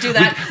scared. actors do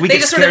that. We they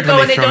get just sort of scared go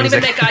when and they they throw don't even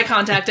music. make eye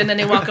contact, and then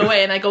they walk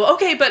away. And I go,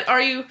 okay, but are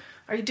you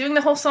doing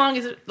the whole song?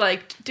 Is it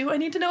like, do I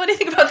need to know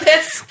anything about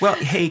this? Well,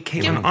 hey,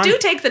 Caitlin, Do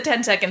take the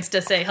 10 seconds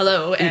to say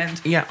hello and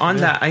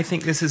that, I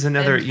think this is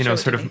another, And show it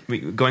sort to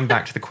of going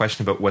back to the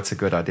question about what's a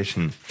good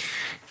audition.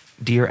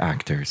 Dear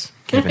actors,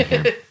 Kevin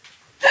here.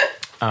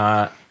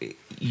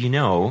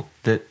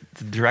 That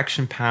the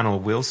direction panel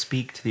will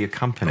speak to the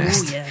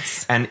accompanist. Oh,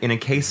 yes. And in a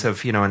case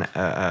of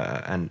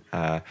an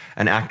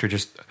actor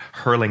just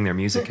hurling their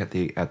music at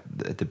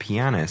the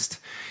pianist,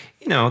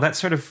 that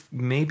sort of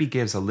maybe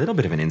gives a little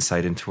bit of an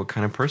insight into what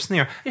kind of person they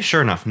are. Yeah,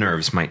 sure enough,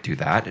 nerves might do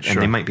that,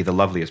 and they might be the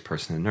loveliest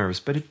person in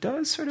nerves, but it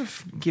does sort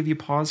of give you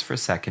pause for a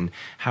second.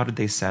 How did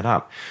they set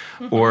up?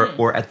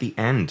 Or at the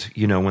end,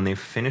 when they've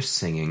finished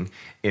singing,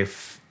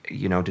 if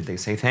did they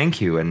say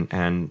thank you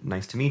and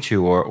nice to meet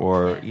you,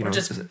 or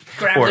just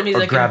grab the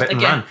music or grab it and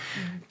again. run.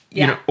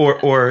 Yeah.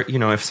 Or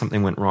if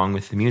something went wrong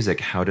with the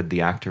music, how did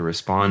the actor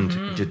respond?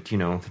 Did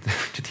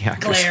the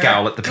actor Glare.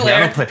 scowl at the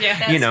Glare. piano player?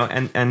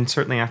 Yes. And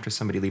certainly after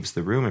somebody leaves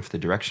the room, if the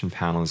direction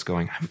panel is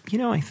going,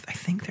 I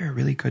think they're a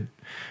really good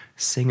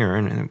singer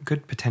and a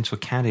good potential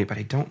candidate, but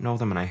I don't know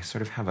them and I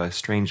sort of have a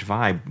strange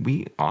vibe,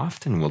 we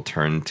often will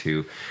turn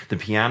to the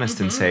pianist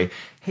and say,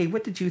 hey,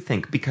 what did you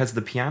think? Because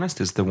the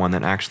pianist is the one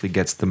that actually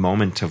gets the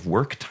moment of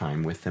work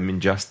time with them in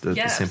just the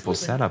simple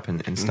setup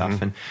and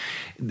stuff. And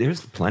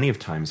there's plenty of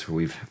times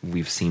where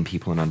we've seen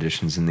people in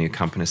auditions and the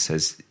accompanist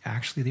says,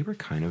 actually, they were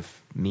kind of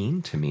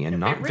mean to me and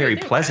not very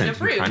pleasant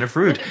and kind of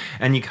rude.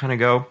 And you kind of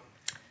go,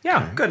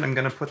 yeah, good. I'm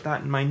going to put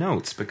that in my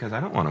notes because I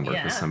don't want to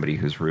work with somebody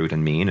who's rude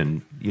and mean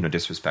and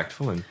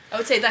disrespectful. And I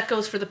would say that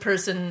goes for the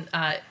person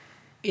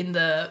in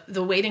the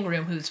waiting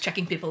room who's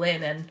checking people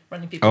in and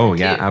running people. Oh in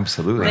yeah, too.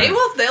 absolutely.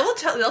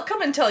 They'll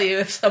come and tell you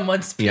if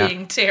someone's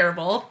being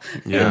terrible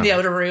in the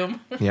outer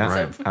room.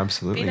 Yeah, So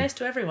absolutely. Be nice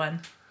to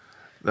everyone.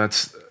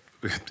 It's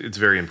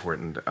very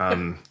important.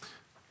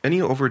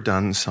 Any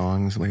overdone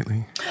songs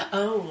lately?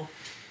 Oh,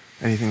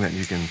 Anything that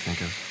you can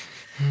think of?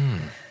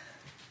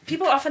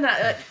 people often,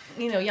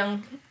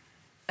 young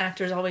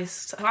actors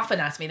often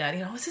ask me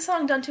that, was this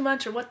song done too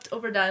much or what's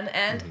overdone?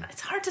 And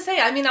it's hard to say.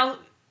 I mean,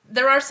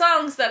 there are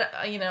songs that,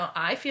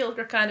 I feel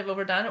are kind of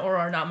overdone or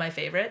are not my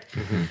favorite,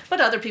 but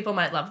other people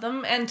might love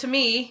them. And to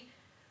me,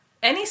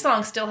 any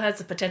song still has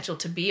the potential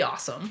to be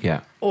awesome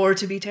or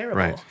to be terrible.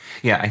 Right.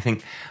 Yeah, I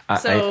think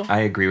I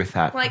agree with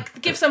that.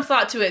 Like, give some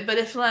thought to it, but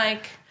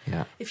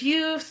if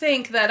you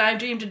think that I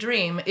Dreamed a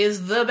Dream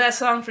is the best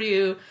song for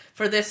you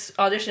for this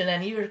audition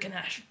and you're going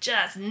to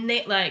just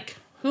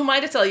who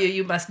might have tell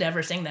you must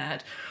never sing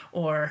that?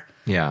 Or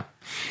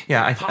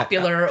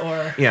Popular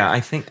or I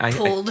think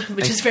Pulled,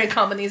 which is very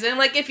common these days.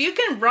 Like, if you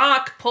can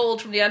rock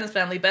Pulled from the Addams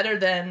Family better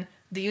than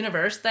The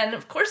Universe, then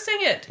of course sing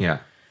it. Yeah.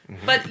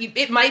 But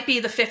it might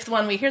be the fifth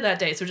one we hear that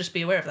day, so just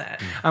be aware of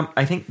that.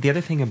 I think the other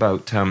thing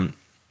about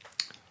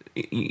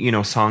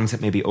songs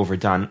that may be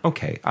overdone.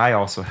 Okay, I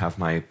also have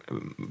my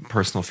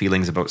personal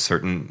feelings about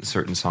certain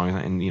songs,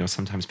 and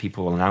sometimes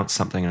people will announce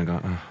something and I go,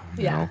 oh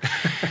no.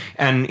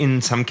 And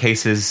in some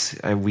cases,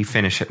 we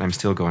finish it and I'm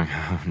still going,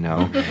 oh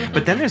no.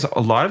 But then there's a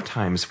lot of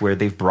times where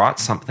they've brought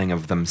something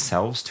of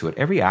themselves to it.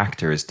 Every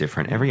actor is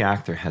different. Every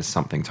actor has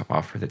something to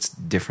offer that's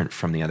different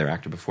from the other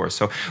actor before.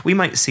 So we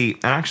might see,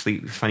 and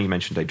actually, funny you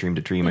mentioned I Dreamed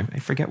a Dream. I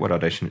forget what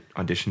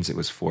auditions it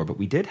was for, but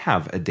we did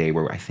have a day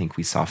where I think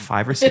we saw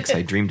 5 or 6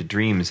 I Dreamed a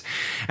Dreams.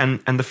 And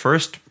the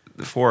first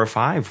 4 or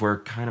 5 were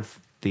kind of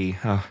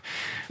all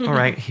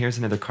right, here's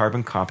another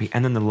carbon copy.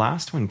 And then the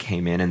last one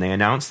came in and they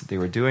announced that they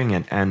were doing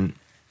it. And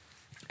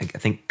I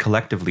think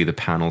collectively the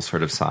panel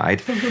sort of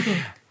sighed.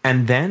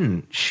 And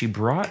then she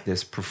brought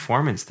this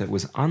performance that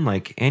was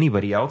unlike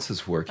anybody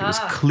else's work. It was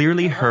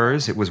clearly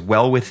hers. It was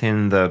well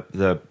within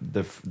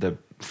the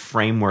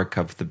framework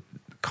of the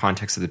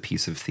context of the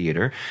piece of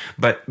theater,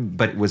 but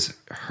it was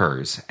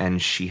hers, and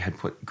she had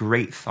put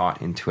great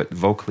thought into it.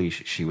 Vocally,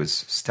 she was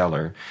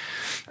stellar,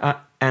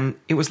 and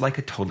it was like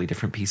a totally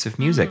different piece of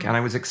music, and I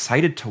was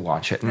excited to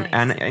watch it.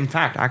 And in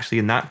fact, actually,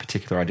 in that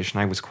particular audition,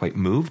 I was quite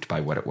moved by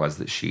what it was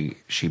that she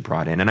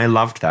brought in, and I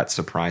loved that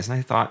surprise. And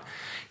I thought,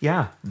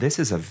 yeah, this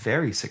is a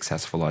very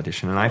successful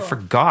audition, and I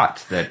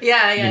forgot that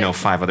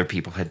 5 other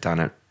people had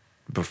done it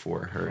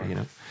before her.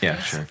 Yeah,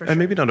 sure. And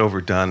maybe not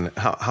overdone.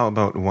 How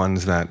about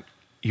ones that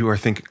you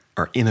think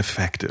are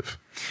ineffective?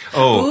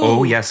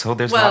 Yes.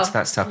 There's lots of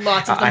that stuff.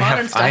 Lots of the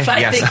modern stuff.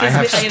 I think I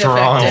have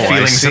strong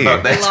feelings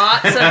about that.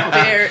 Lots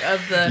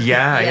of the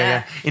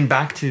yeah. And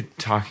back to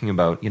talking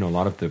about a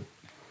lot of the,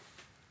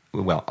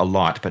 well, a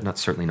lot, but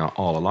certainly not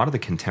all. A lot of the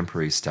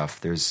contemporary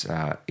stuff. There's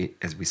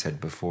as we said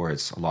before, a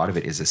lot of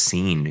it is a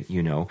scene,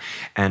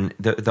 and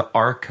the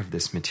arc of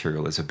this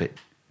material is a bit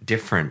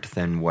different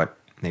than what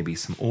maybe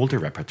some older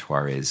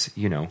repertoire is.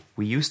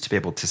 We used to be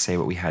able to say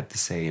what we had to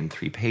say in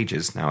 3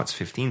 pages. Now it's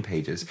 15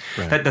 pages.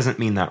 Right. That doesn't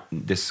mean that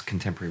this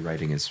contemporary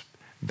writing is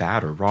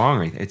bad or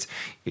wrong.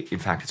 In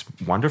fact, it's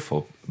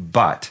wonderful.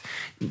 But,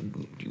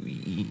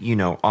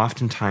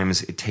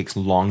 oftentimes it takes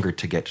longer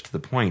to get to the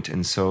point.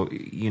 And so,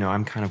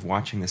 I'm kind of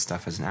watching this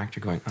stuff as an actor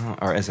going,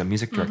 or as a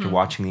music director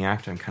watching the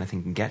actor, I'm kind of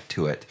thinking, get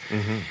to it.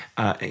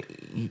 And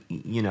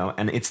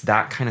it's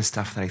that kind of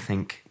stuff that I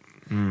think,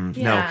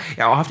 no.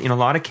 Often, in a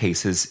lot of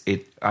cases,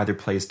 it either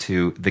plays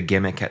to the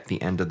gimmick at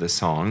the end of the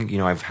song.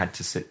 I've had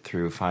to sit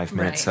through 5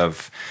 minutes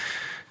of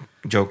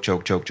joke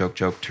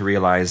to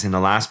realize in the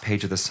last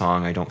page of the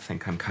song, I don't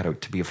think I'm cut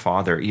out to be a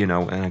father, and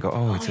I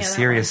go, it's a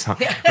serious song.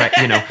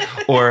 Right,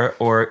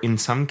 or in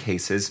some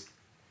cases,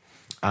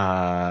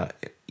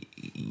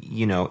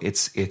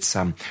 it's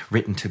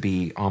written to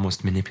be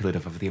almost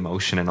manipulative of the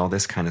emotion and all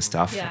this kind of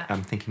stuff. Yeah.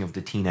 I'm thinking of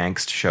the teen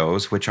angst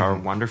shows, which are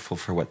wonderful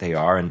for what they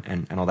are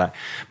and all that.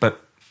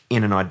 But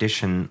in an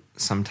audition,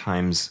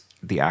 sometimes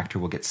the actor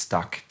will get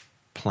stuck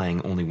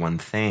playing only one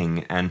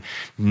thing and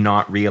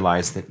not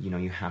realize that,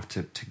 you have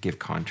to give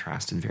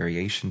contrast and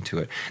variation to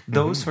it.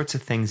 Those sorts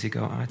of things you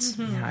go, I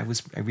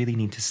really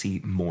need to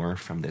see more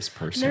from this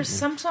person. There's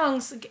some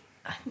songs,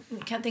 I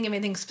can't think of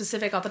anything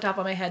specific off the top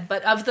of my head,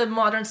 but of the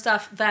modern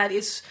stuff that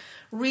is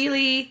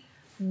really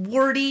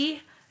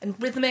wordy and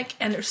rhythmic,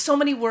 and there's so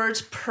many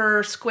words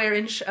per square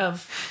inch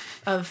of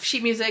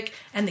sheet music,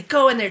 and they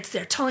go and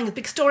they're telling a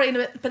big story,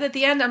 but at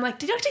the end I'm like,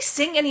 did you actually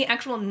sing any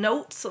actual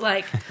notes?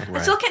 Like, right.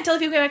 I still can't tell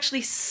if you can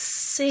actually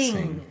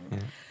sing.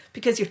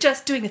 Because you're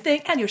just doing a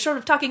thing and you're sort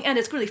of talking and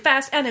it's really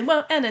fast and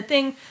a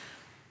thing.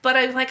 But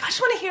I'm like, I just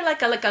want to hear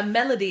like a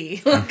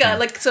melody,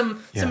 like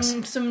some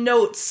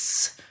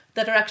notes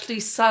that are actually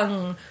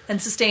sung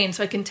and sustained,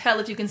 so I can tell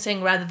if you can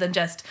sing rather than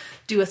just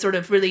do a sort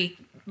of really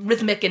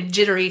rhythmic and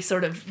jittery,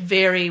 sort of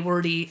very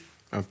wordy,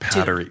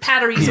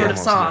 pattery sort of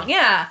song.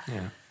 Yeah.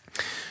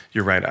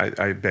 You're right.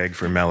 I beg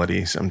for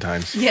melody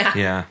sometimes.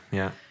 Yeah.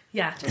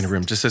 In a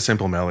room, just a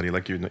simple melody,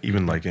 like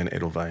even like in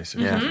Edelweiss.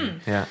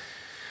 Yeah.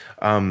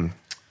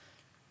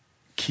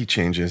 Key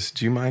changes.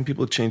 Do you mind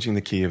people changing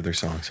the key of their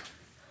songs?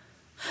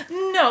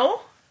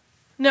 No.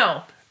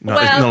 Not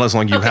as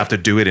long as you have to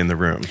do it in the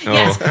room.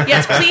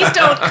 Yes. Please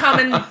don't come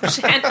and,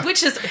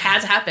 which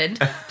has happened.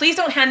 Please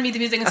don't hand me the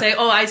music and say,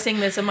 "Oh, I sing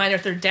this a minor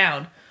third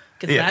down,"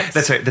 because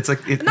that's right. That's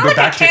like not like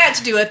I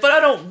can't do it, but I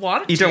don't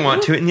want to. You don't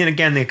want to, and then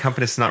again, the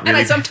accompanist's not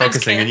really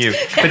focusing on you.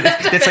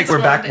 But it's like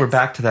we're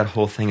back to that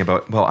whole thing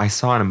about. Well, I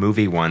saw in a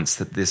movie once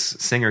that this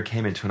singer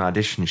came into an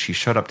audition. She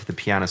showed up to the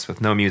pianist with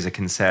no music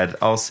and said,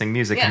 "I'll sing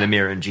music in the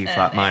mirror in G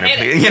flat minor,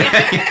 please."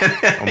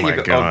 Oh my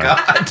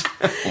God!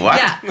 What?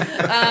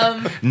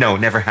 Yeah. No,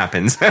 never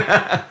happens.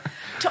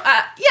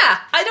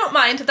 I don't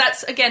mind.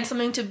 That's, again,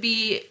 something to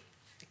be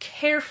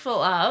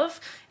careful of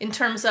in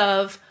terms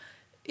of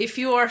if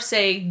you are,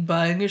 say,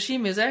 buying your sheet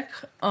music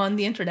on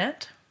the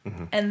internet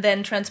and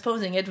then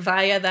transposing it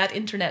via that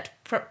internet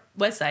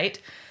website,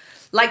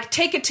 like,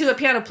 take it to a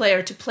piano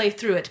player to play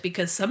through it,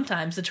 because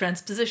sometimes the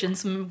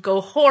transpositions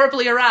go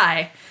horribly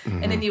awry,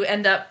 and then you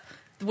end up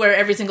where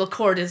every single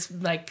chord is,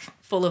 like,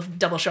 full of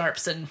double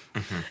sharps, and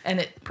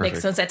it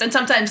makes no sense. And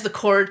sometimes the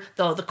chord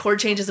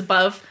changes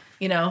above,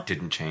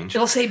 didn't change.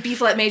 It'll say B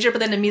flat major, but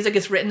then the music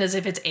is written as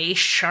if it's A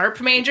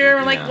sharp major,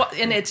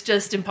 and it's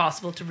just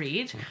impossible to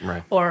read.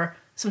 Right. Or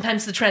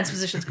sometimes the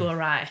transpositions go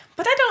awry.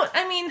 But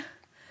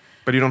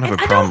But you don't have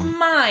a I problem. don't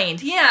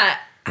mind. Yeah,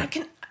 I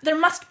can.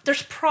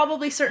 There's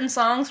probably certain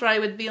songs where I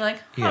would be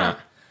like, Yeah.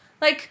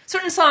 like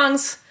certain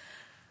songs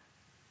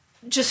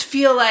just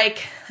feel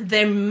like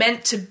they're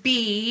meant to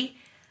be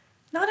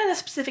not in a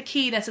specific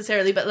key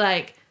necessarily, but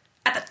like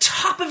at the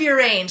top of your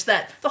range.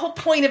 That the whole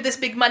point of this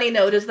big money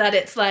note is that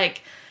it's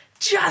like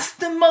just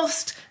the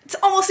most. It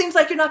almost seems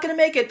like you're not going to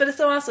make it, but it's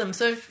so awesome.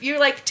 So if you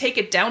like take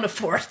it down a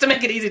fourth to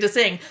make it easy to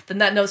sing, then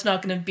that note's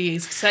not going to be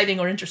as exciting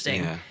or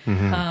interesting.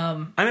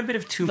 Yeah. I'm a bit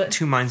of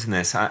two minds in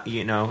this.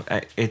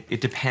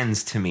 It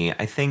depends to me.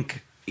 I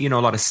think a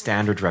lot of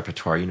standard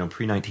repertoire,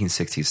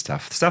 pre-1960s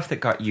stuff that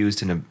got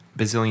used in a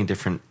bazillion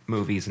different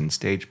movies and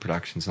stage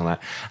productions and all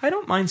that. I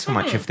don't mind so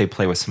much if they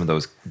play with some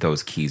of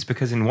those keys,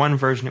 because in one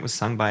version it was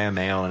sung by a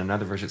male and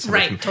another version it's sung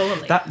by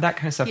totally. that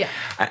kind of stuff. Yeah.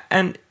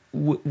 And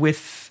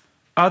with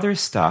other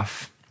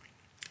stuff,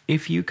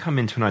 if you come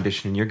into an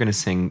audition and you're going to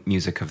sing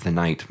Music of the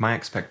Night, my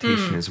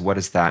expectation is what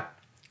is that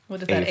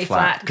A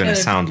flat going to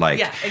sound like?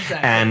 Yeah,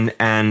 exactly.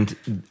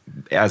 And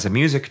as a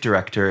music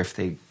director, if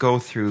they go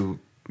through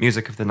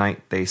Music of the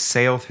Night, they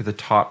sail through the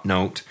top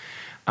note.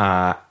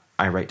 I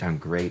write down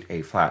great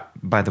A flat.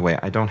 By the way,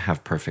 I don't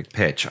have perfect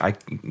pitch. I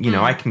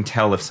can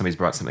tell if somebody's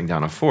brought something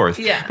down a fourth.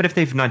 Yeah. But if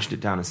they've nudged it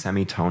down a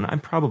semitone, I'm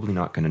probably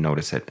not going to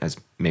notice it as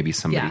maybe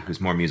somebody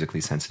who's more musically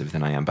sensitive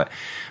than I am. But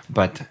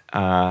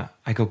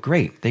I go,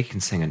 great. They can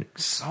sing a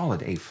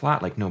solid A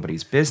flat like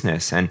nobody's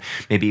business. And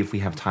maybe if we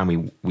have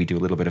time, we do a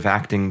little bit of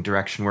acting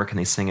direction work and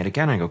they sing it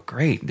again. I go,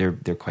 great. They're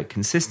quite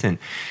consistent.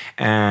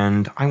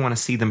 And I want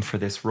to see them for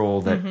this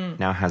role that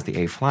now has the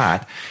A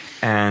flat.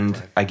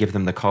 And I give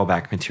them the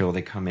callback material.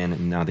 They come in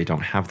and now they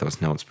don't have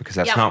those notes because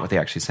that's not what they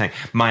actually sang.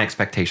 My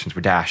expectations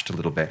were dashed a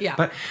little bit. Yeah.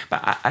 But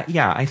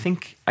I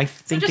think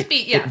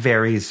it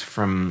varies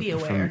from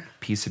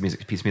piece of music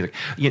to piece of music.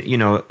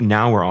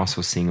 Now we're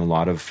also seeing a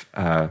lot of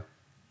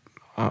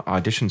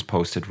auditions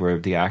posted where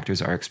the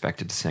actors are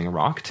expected to sing a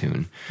rock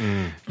tune.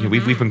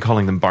 We've been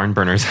calling them barn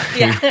burners.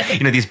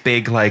 These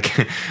big,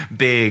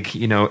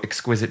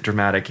 exquisite,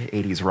 dramatic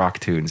 80s rock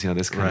tunes.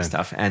 This kind of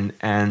stuff.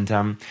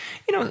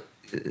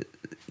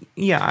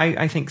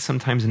 I think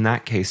sometimes in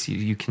that case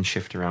you can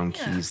shift around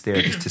keys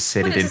there just to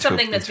sit it into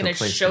something that's going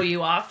to show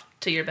you off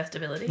to your best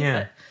ability.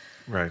 Yeah,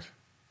 right.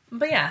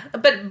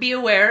 But be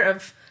aware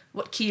of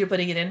what key you're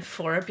putting it in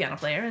for a piano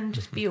player, and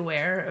just be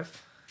aware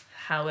of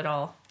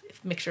how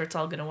make sure it's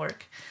all going to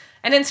work.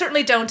 And then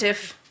certainly don't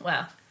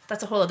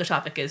that's a whole other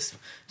topic, is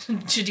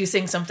should you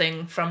sing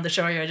something from the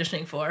show you're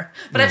auditioning for?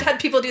 But I've had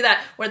people do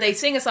that where they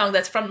sing a song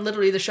that's from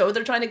literally the show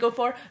they're trying to go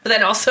for, but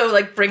then also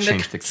bring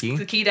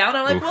the key down.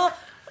 I'm like, well,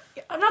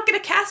 I'm not going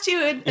to cast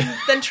you and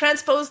then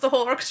transpose the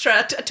whole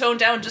orchestra a tone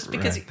down just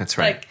because that's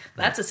right.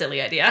 That's a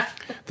silly idea.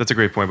 That's a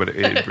great point, but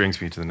it brings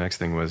me to the next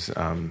thing was,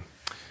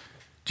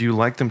 do you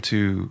like them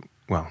to,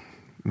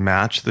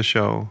 match the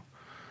show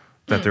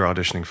that they're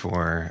auditioning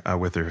for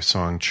with their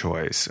song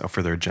choice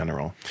for their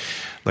general?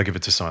 Like if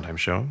it's a Sondheim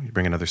show, you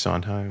bring another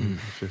Sondheim.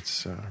 If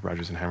it's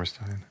Rodgers and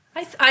Hammerstein.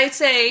 I'd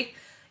say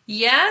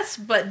yes,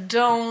 but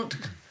don't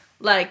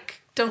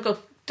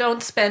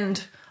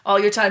spend all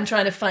your time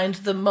trying to find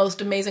the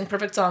most amazing,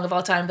 perfect song of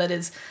all time that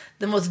is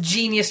the most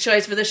genius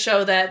choice for this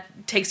show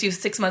that takes you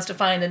 6 months to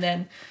find, and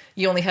then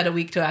you only had a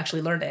week to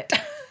actually learn it.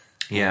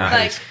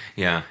 Yeah.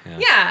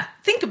 Yeah.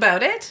 Think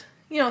about it.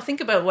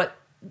 Think about what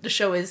the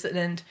show is,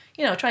 and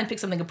try and pick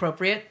something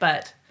appropriate.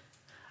 But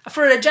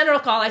for a general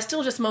call, I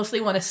still just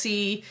mostly want to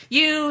see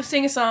you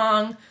sing a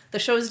song that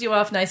shows you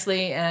off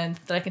nicely and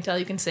that I can tell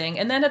you can sing.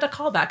 And then at a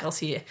callback, I'll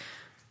see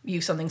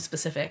you something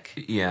specific.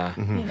 Yeah.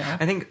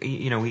 I think,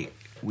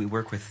 we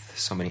work with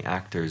so many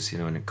actors,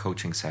 in a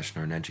coaching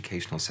session or an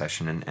educational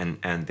session,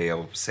 and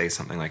they'll say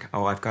something like,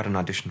 oh, I've got an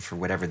audition for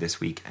whatever this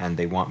week, and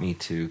they want me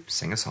to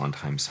sing a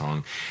Sondheim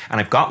song.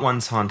 And I've got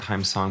one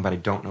Sondheim song, but I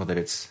don't know that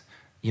it's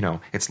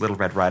it's Little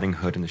Red Riding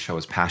Hood and the show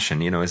is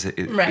Passion. Is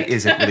it Right.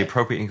 is it really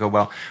appropriate? You go,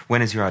 well,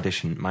 when is your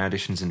audition? My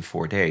audition's in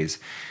 4 days.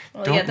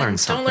 Well, Don't yeah, then learn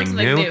don't learn something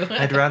something new. new.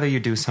 I'd rather you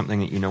do something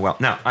that you know well.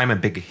 Now, I'm a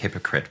big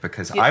hypocrite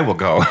because I will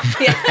go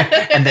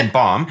and then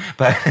bomb.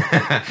 But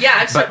Yeah,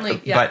 I've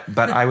certainly. Yeah.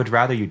 but I would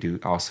rather you do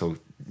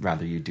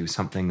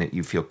something that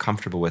you feel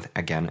comfortable with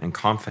again and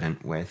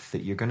confident with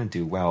that you're going to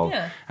do well,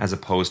 Yeah. as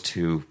opposed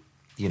to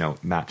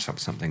match up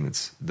something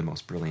that's the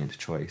most brilliant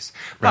choice.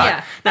 But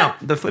Yeah. now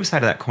the flip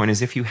side of that coin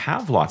is if you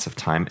have lots of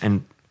time,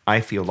 and I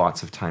feel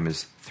lots of time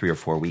is 3 or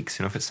 4 weeks.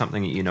 If it's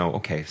something that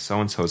okay,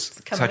 so and so's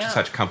coming such and up.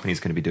 such company is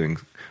going to be doing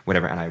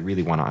whatever, and I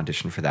really want to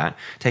audition for that.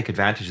 Take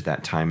advantage of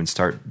that time and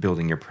start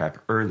building your prep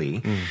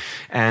early.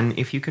 And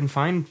if you can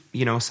find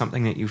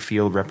something that you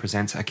feel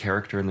represents a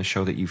character in the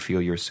show that you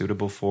feel you're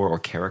suitable for, or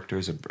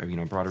characters, a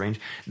broader range,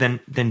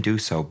 then do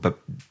so. But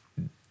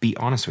be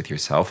honest with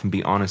yourself and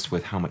be honest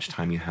with how much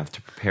time you have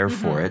to prepare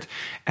for it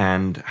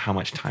and how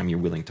much time you're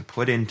willing to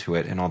put into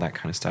it and all that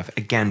kind of stuff.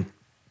 Again,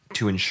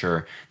 to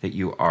ensure that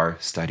you are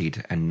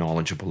studied and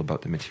knowledgeable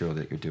about the material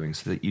that you're doing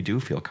so that you do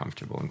feel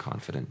comfortable and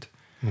confident.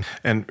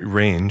 And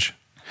range,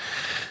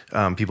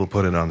 people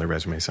put it on their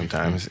resume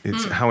sometimes.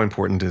 It's how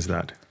important is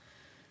that?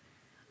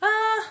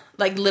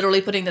 Like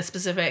literally putting the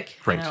specific,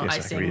 Right, I yes, I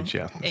sing read,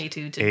 yeah.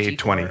 A2 to A20.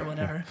 G4 or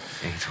whatever.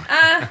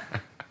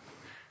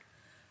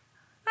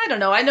 I don't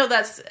know. I know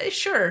that's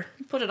sure.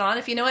 Put it on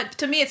if you know it.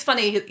 To me, it's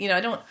funny. I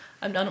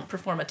don't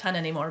perform a ton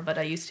anymore, but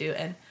I used to,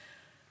 and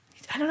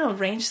I don't know.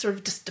 Range sort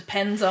of just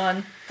depends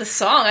on the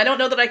song. I don't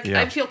know that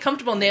I feel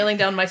comfortable nailing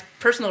down my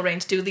personal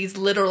range to these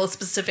literal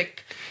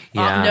specific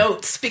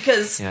notes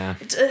because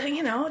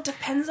it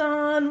depends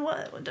on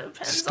what it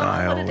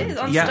is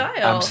on style.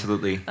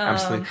 Absolutely. So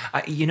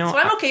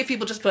I'm okay if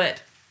people just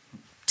put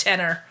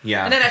tenor.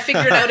 Yeah. And then I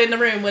figure it out in the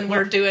room when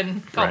we're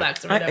doing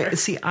callbacks or whatever.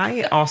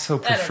 I also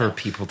prefer know.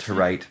 people to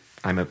write,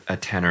 I'm a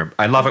tenor.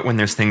 I love it when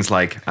there's things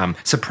like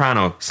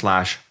soprano /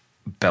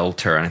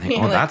 belter, and I think,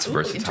 You're like, that's ooh,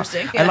 versatile.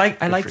 interesting. I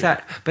Yeah. like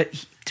that.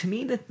 But to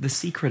me, the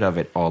secret of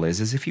it all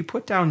is if you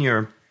put down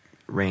your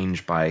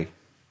range by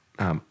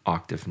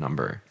octave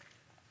number,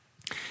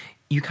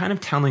 you kind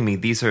of telling me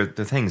these are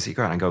the things that you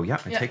got. And I go, I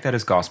take that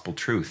as gospel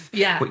truth.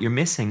 Yeah. What you're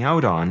missing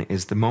out on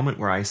is the moment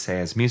where I say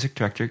as music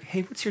director,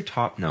 hey, what's your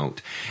top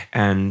note?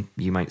 And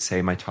you might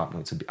say my top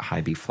note's a high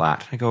B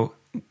flat. I go,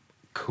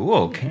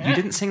 cool. You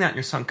didn't sing that in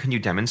your song. Can you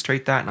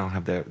demonstrate that? And I'll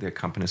have the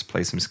accompanist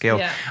play some scale.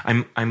 Yeah.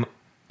 I'm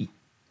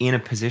in a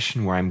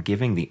position where I'm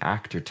giving the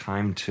actor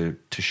time to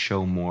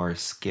show more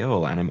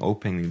skill, and I'm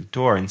opening the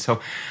door. And so,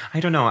 I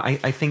don't know.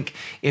 I think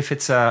if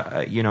it's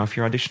if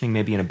you're auditioning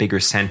maybe in a bigger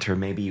center,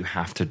 maybe you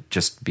have to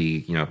just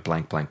be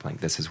blank, blank,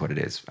 blank. This is what it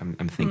is.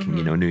 I'm thinking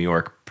New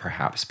York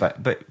perhaps, but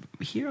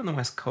here on the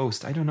West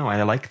Coast, I don't know.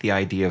 I like the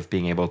idea of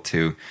being able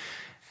to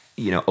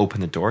open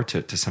the door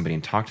to somebody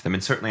and talk to them.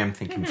 And certainly I'm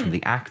thinking from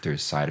the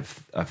actor's side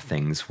of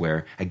things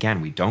where,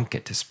 again, we don't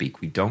get to speak.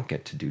 We don't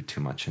get to do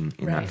too much in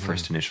that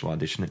first initial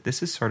audition.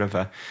 This is sort of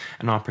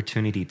an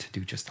opportunity to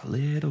do just a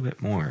little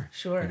bit more.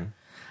 Sure.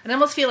 And I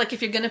almost feel like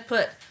if you're going to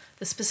put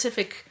the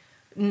specific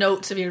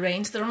notes of your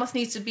range, there almost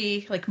needs to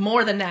be like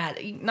more than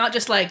that. Not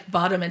just like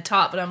bottom and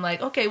top, but I'm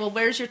like, okay, well,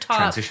 where's your top?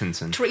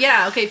 Transitions.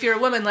 Okay, if you're a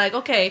woman, like,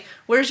 okay,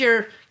 where's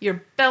your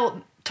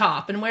belt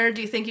top, and where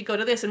do you think you go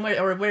to this, and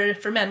where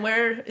for men,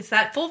 where is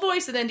that full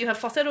voice, and then do you have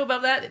falsetto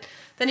above that?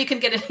 Then you can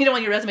get it. You don't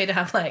want your resume to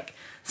have like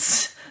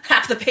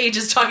half the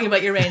pages talking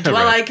about your range.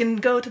 Well, I can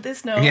go to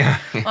this note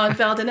on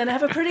belt, and then I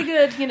have a pretty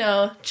good,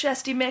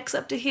 chesty mix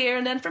up to here,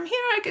 and then from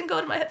here I can go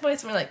to my head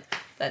voice. And we're like,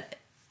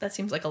 that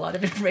seems like a lot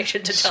of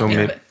information to tell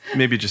me.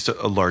 Maybe just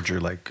a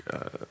larger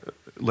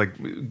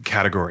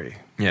category.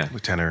 Yeah,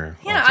 tenor.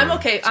 Yeah, alto, I'm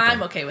okay. soprano.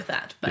 I'm okay with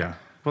that. But, Yeah.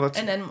 Well,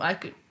 and then I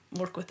could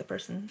work with the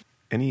person.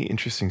 Any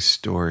interesting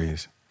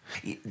stories?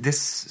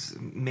 This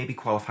maybe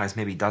qualifies,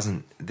 maybe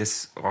doesn't.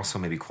 This also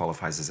maybe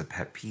qualifies as a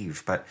pet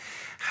peeve. But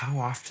how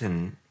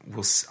often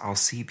I'll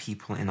see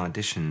people in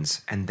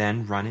auditions and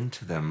then run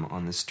into them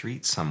on the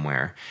street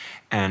somewhere,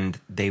 and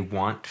they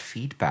want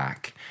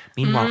feedback.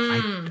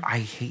 Meanwhile, I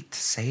hate to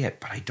say it,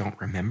 but I don't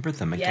remember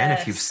them. Again,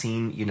 if you've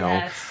seen,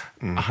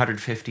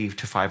 150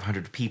 to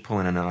 500 people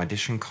in an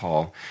audition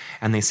call,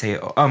 and they say,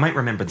 I might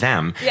remember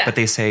them, but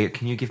they say,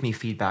 can you give me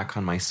feedback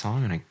on my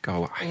song? And I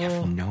go, I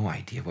have no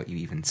idea what you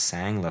even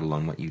sang, let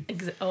alone what you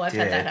I've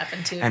had that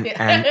happen too.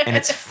 And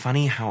it's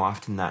funny how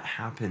often that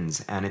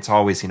happens. And it's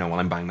always, while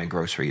I'm buying my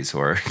groceries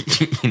or,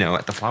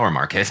 at the flower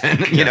market,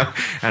 and, and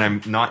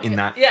I'm not in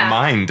that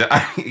mind,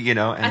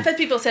 And I've had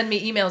people send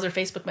me emails or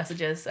Facebook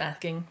messages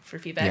asking for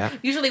feedback. Yeah.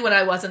 Usually when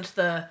I wasn't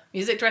the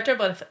music director,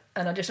 but if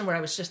an audition where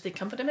I was just the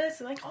accompanist,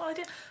 they're like, I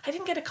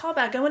didn't get a call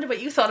back. I wonder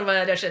what you thought of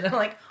my audition. And I'm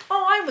like,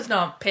 I was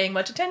not paying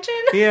much attention.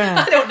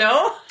 Yeah. I don't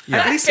know.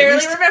 Yeah. I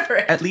barely remember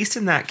it. At least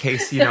in that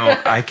case,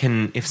 I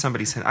can, if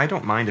somebody said, I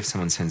don't mind if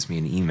someone sends me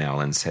an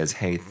email and says,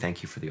 hey,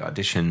 thank you for the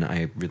audition.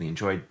 I really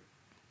enjoyed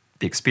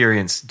the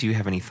experience. Do you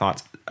have any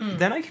thoughts?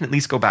 Then I can at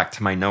least go back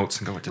to my notes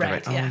and go, what did I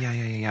write? Yeah. Oh,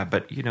 yeah.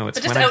 But, it's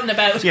just when out and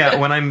about. Yeah,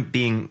 when I'm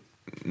being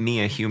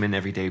me, a human,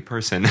 everyday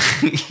person, and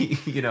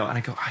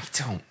I go, I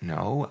don't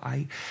know.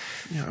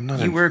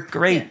 You were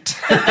great.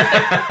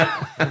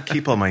 I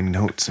keep all my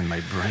notes in my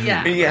brain.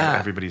 Yeah. What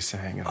everybody's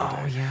saying.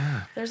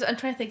 Yeah. I'm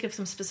trying to think of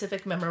some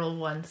specific memorable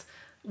ones.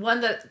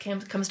 One that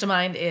comes to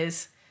mind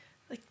is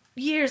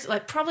years,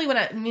 probably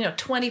when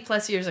 20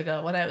 plus years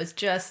ago, when I was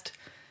just,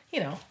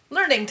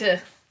 learning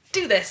to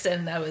do this,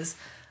 and I was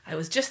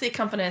just the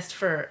accompanist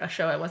for a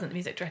show. I wasn't the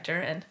music director,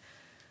 and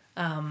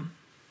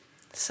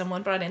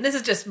someone brought in, this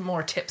is just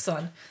more tips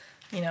on,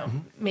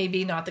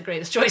 maybe not the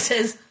greatest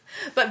choices,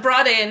 but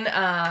brought in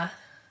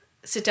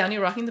Sit Down,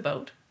 You're Rocking the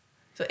Boat.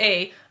 So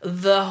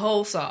the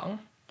whole song,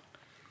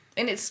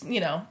 and it's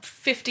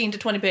 15 to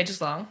 20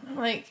 pages long. I'm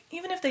like,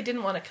 even if they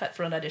didn't want to cut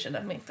for an audition,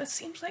 I mean, that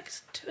seems like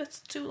it's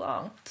too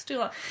long. It's too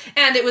long.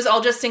 And it was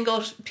all just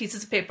single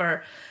pieces of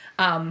paper,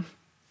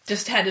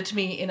 just handed to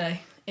me in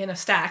a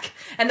stack.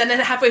 And then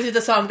halfway through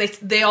the song,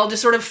 they all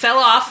just sort of fell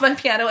off my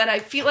piano, and I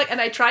feel like,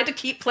 and I tried to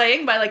keep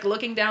playing by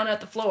looking down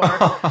at the floor,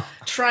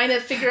 trying to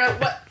figure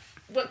out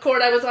what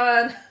chord I was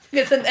on.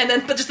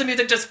 But just the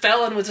music just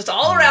fell and was just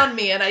all around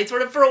me, and I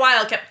sort of for a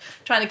while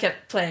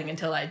kept playing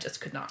until I just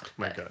could not.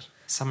 My gosh.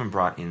 Someone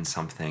brought in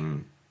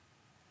something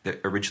that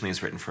originally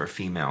is written for a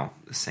female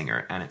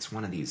singer, and it's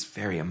one of these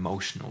very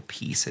emotional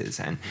pieces,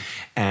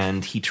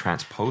 and he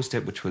transposed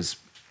it, which was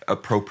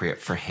appropriate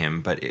for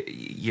him, but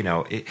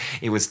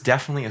it was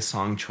definitely a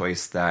song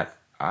choice that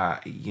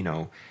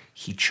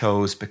he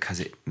chose because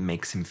it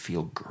makes him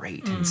feel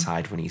great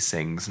inside when he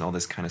sings and all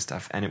this kind of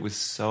stuff, and it was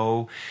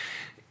so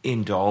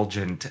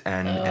indulgent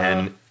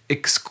and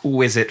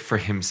exquisite for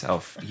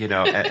himself,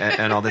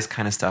 and all this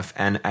kind of stuff.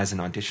 And as an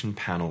audition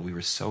panel, we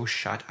were so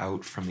shut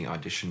out from the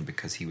audition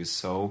because he was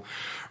so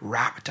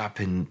wrapped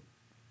up in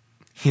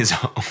his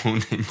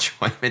own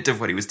enjoyment of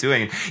what he was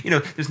doing.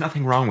 And, there's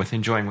nothing wrong with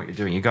enjoying what you're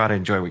doing. You got to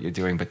enjoy what you're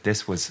doing. But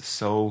this was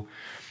so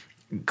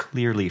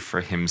clearly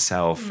for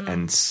himself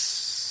and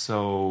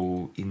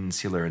so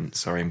insular and,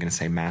 sorry, I'm going to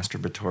say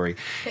masturbatory,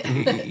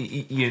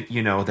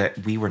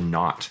 that we were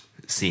not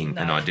seeing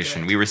an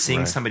audition. We were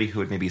seeing somebody who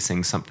would maybe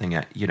sing something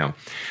at,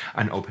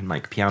 an open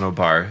mic piano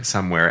bar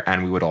somewhere,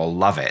 and we would all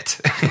love it.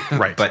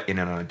 Right. But in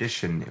an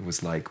audition, it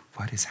was like,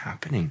 what is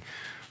happening?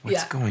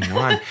 What's going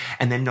on?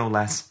 And then no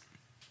less,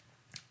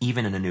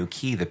 even in a new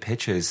key,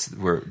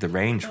 the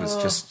range was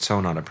just so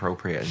not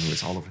appropriate, and he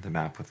was all over the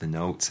map with the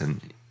notes,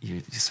 and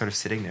you're just sort of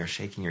sitting there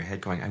shaking your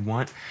head going, I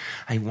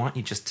want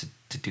you just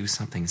to do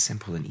something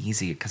simple and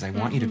easy, because I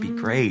want you to be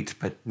great,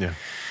 but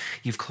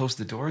you've closed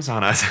the doors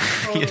on us.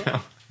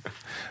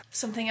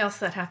 Something else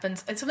that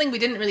happens, and something we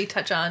didn't really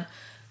touch on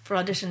for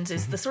auditions,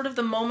 is the sort of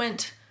the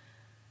moment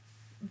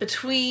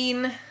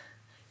between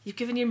you've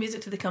given your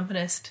music to the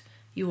accompanist,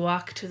 you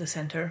walk to the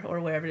center or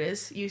wherever it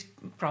is, you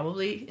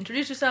probably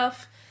introduce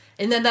yourself,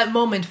 and then that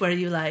moment where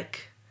you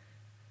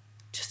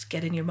just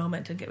get in your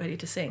moment and get ready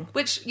to sing,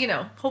 which,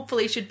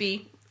 hopefully should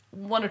be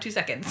 1 or 2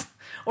 seconds,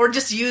 or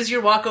just use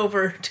your walk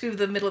over to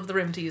the middle of the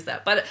room to use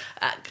that. But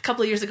a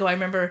couple of years ago, I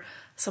remember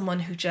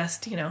someone who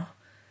just,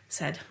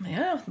 said,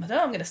 Madame, I'm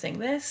going to sing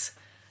this.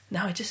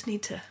 Now I just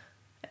need to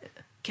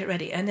get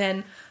ready. And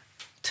then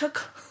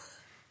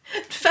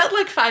felt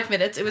like 5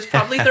 minutes. It was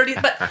probably 30,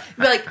 but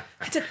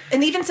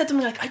and even said to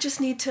me, I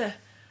just need to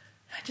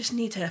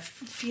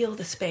feel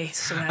the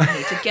space around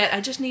me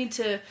I just need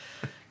to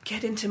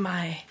get into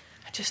I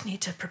just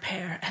need to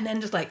prepare. And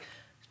then just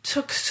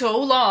took so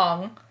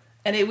long,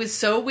 and it was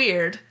so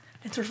weird,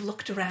 and sort of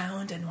looked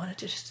around and wanted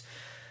to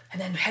and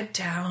then head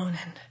down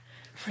and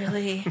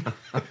really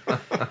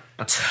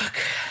took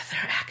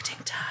their acting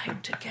time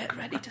to get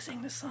ready to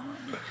sing the song.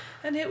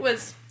 And it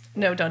was,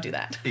 no, don't do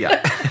that.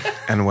 Yeah.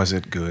 And was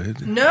it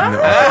good? No,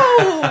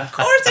 of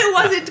course it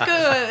wasn't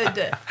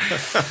good.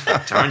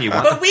 Darn,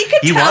 but we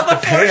could tell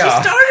before she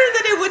started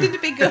that it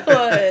wouldn't be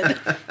good.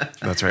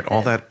 That's right.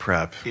 All that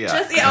prep. Yeah.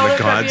 Just, And the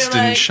gods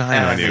didn't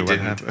shine on you. What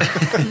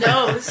happened?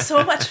 No,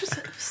 so much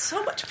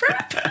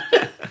prep.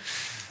 I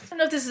don't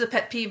know if this is a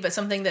pet peeve, but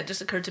something that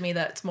just occurred to me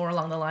that's more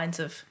along the lines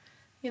of,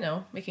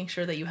 making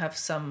sure that you have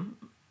some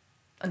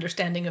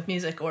understanding of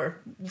music, or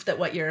that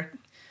what you're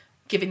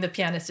giving the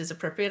pianist is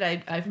appropriate.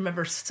 I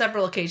remember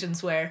several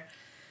occasions where,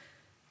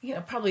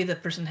 probably the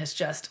person has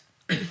just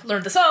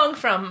learned the song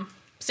from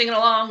singing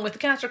along with the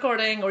cast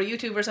recording or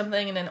YouTube or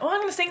something, and then, I'm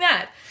going to sing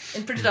that,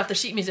 and printed off the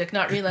sheet music,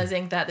 not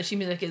realizing that the sheet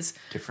music is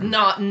different,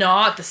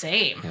 not the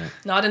same,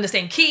 not in the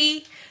same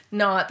key,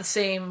 not the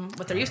same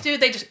what they're used to.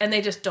 They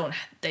just don't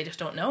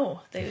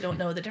know. They don't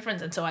know the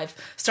difference. And so I've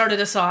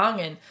started a song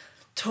and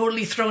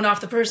totally thrown off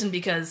the person,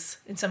 because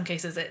in some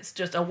cases it's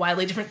just a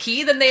wildly different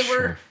key than they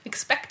were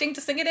expecting to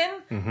sing it in.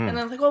 And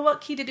I'm like, well, what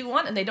key did you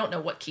want? And they don't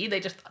know what key. They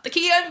just thought the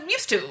key I'm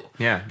used to.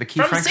 Yeah, the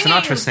key Frank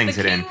Sinatra sings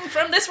it in.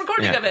 From this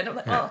recording of it. I'm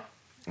like, well...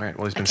 Right.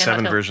 Well, there's been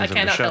 7 versions of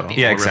the show.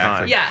 Yeah,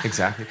 exactly. Yeah,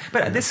 exactly.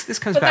 But this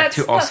comes back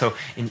to also,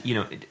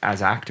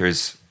 as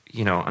actors,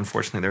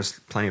 unfortunately, there's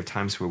plenty of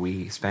times where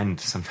we spend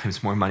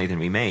sometimes more money than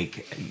we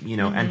make,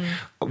 and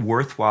a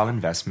worthwhile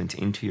investment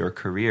into your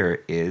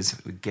career is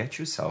get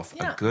yourself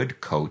a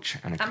good coach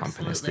and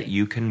accompanist that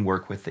you can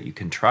work with, that you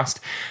can trust,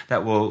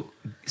 that will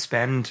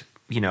spend,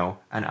 an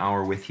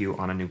hour with you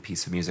on a new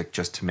piece of music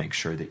just to make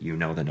sure that you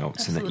know the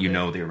notes and that you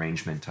know the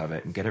arrangement of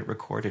it and get it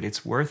recorded.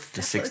 It's worth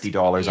the $60,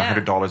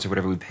 $100 or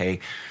whatever we pay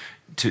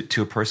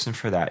to a person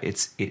for that.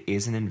 It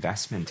is an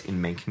investment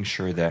in making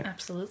sure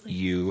that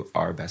you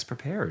are best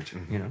prepared,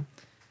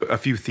 A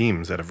few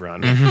themes that have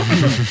run.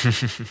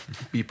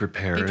 Be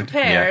prepared. Be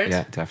prepared.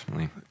 Yeah,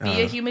 definitely.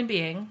 Be a human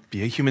being.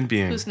 Be a human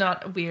being. Who's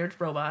not a weird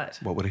robot.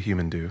 What would a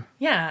human do?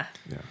 Yeah.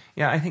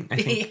 Yeah, I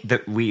think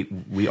that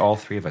we all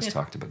three of us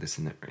talked about this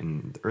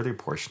in the earlier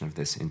portion of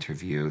this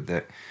interview,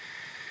 that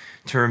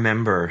to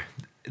remember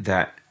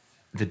that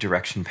the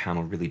direction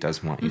panel really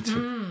does want you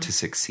to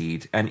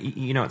succeed. And,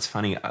 it's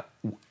funny,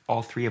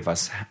 all three of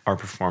us are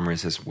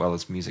performers as well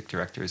as music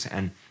directors,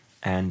 and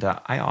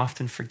I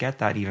often forget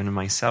that even in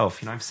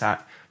myself. I've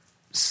sat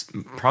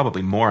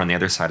probably more on the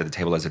other side of the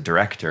table as a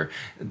director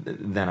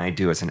than I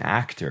do as an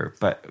actor,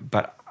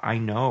 but I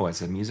know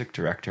as a music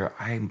director,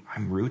 I'm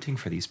rooting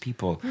for these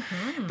people.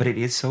 But it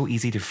is so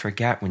easy to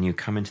forget when you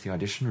come into the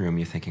audition room.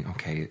 You're thinking,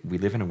 okay, we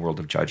live in a world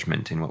of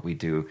judgment in what we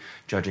do,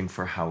 judging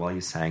for how well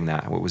you sang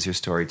that. What was your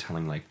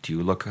storytelling like? Do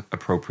you look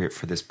appropriate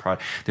for this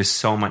product? There's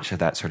so much of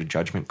that sort of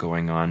judgment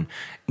going on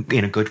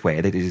in a good way.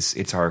 That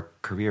it's our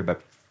career,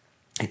 but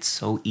it's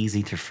so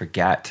easy to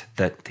forget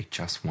that they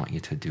just want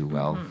you to do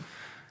well.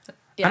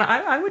 Yeah. And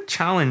I would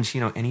challenge,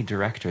 any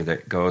director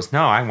that goes,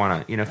 no, I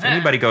want to, if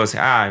anybody goes,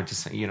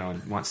 just,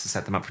 wants to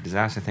set them up for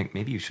disaster, I think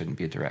maybe you shouldn't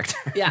be a director.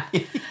 Yeah.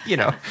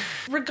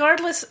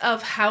 Regardless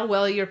of how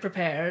well you're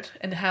prepared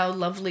and how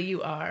lovely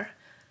you are,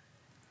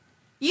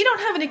 you don't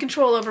have any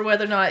control over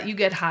whether or not you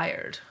get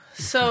hired.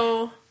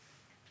 So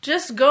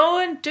just go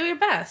and do your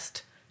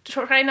best.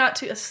 Try not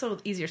to, it's so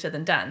easier said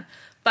than done.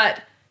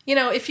 But,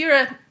 if you're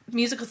a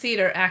musical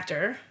theater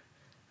actor,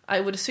 I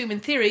would assume in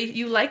theory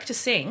you like to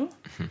sing.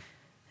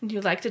 And you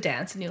like to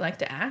dance and you like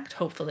to act,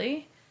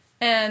 hopefully.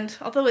 And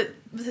although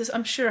this is,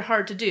 I'm sure,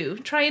 hard to do,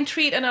 try and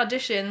treat an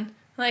audition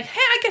like,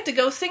 hey, I get to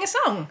go sing a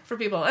song for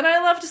people, and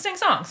I love to sing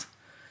songs.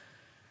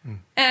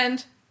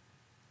 And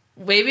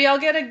maybe I'll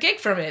get a gig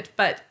from it,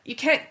 but you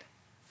can't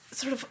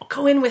sort of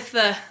go in with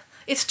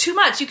it's too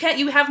much.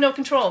 You have no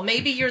control.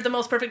 Maybe you're the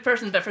most perfect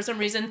person, but for some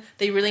reason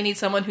they really need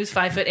someone who's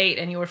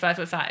 5'8" and you were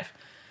 5'5".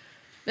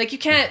 Like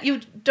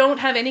you don't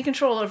have any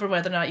control over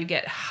whether or not you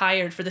get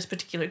hired for this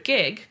particular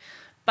gig.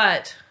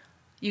 But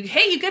you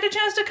get a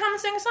chance to come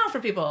and sing a song for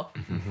people.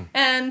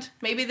 And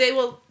maybe they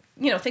will,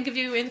 think of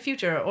you in the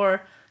future.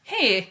 Or,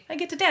 hey, I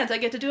get to dance, I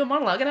get to do a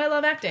monologue, and I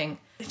love acting.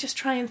 Just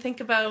try and think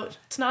about,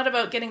 it's not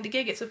about getting the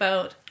gig, it's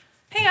about,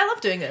 hey, I love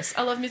doing this.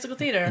 I love musical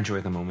theater. Enjoy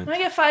the moment. And I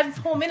get 5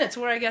 whole minutes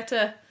where I get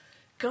to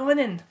go in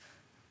and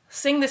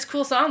sing this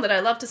cool song that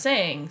I love to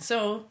sing.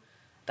 So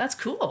that's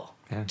cool.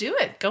 Yeah. Do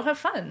it. Go have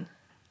fun.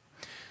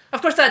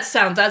 Of course, that's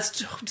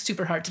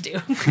super hard to do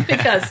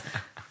because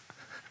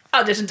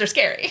auditions are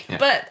scary,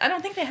 but I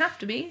don't think they have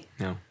to be.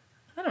 No.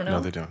 I don't know. No,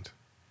 they don't.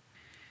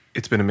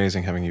 It's been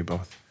amazing having you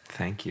both.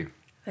 Thank you.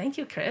 Thank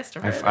you, Chris.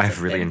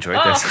 I've really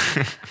enjoyed this.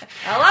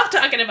 I love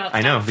talking about stuff.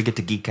 I know. We get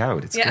to geek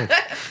out. It's good.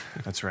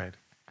 That's right.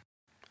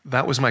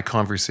 That was my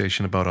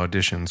conversation about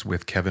auditions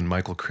with Kevin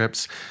Michael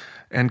Cripps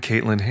and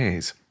Caitlin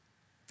Hayes.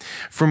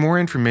 For more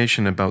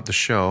information about the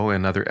show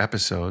and other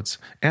episodes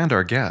and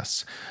our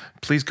guests,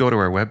 please go to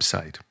our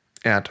website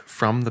at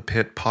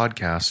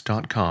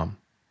fromthepitpodcast.com.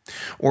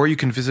 Or you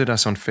can visit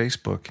us on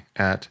Facebook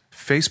at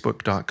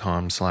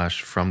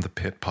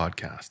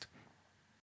facebook.com/fromthepitpodcast.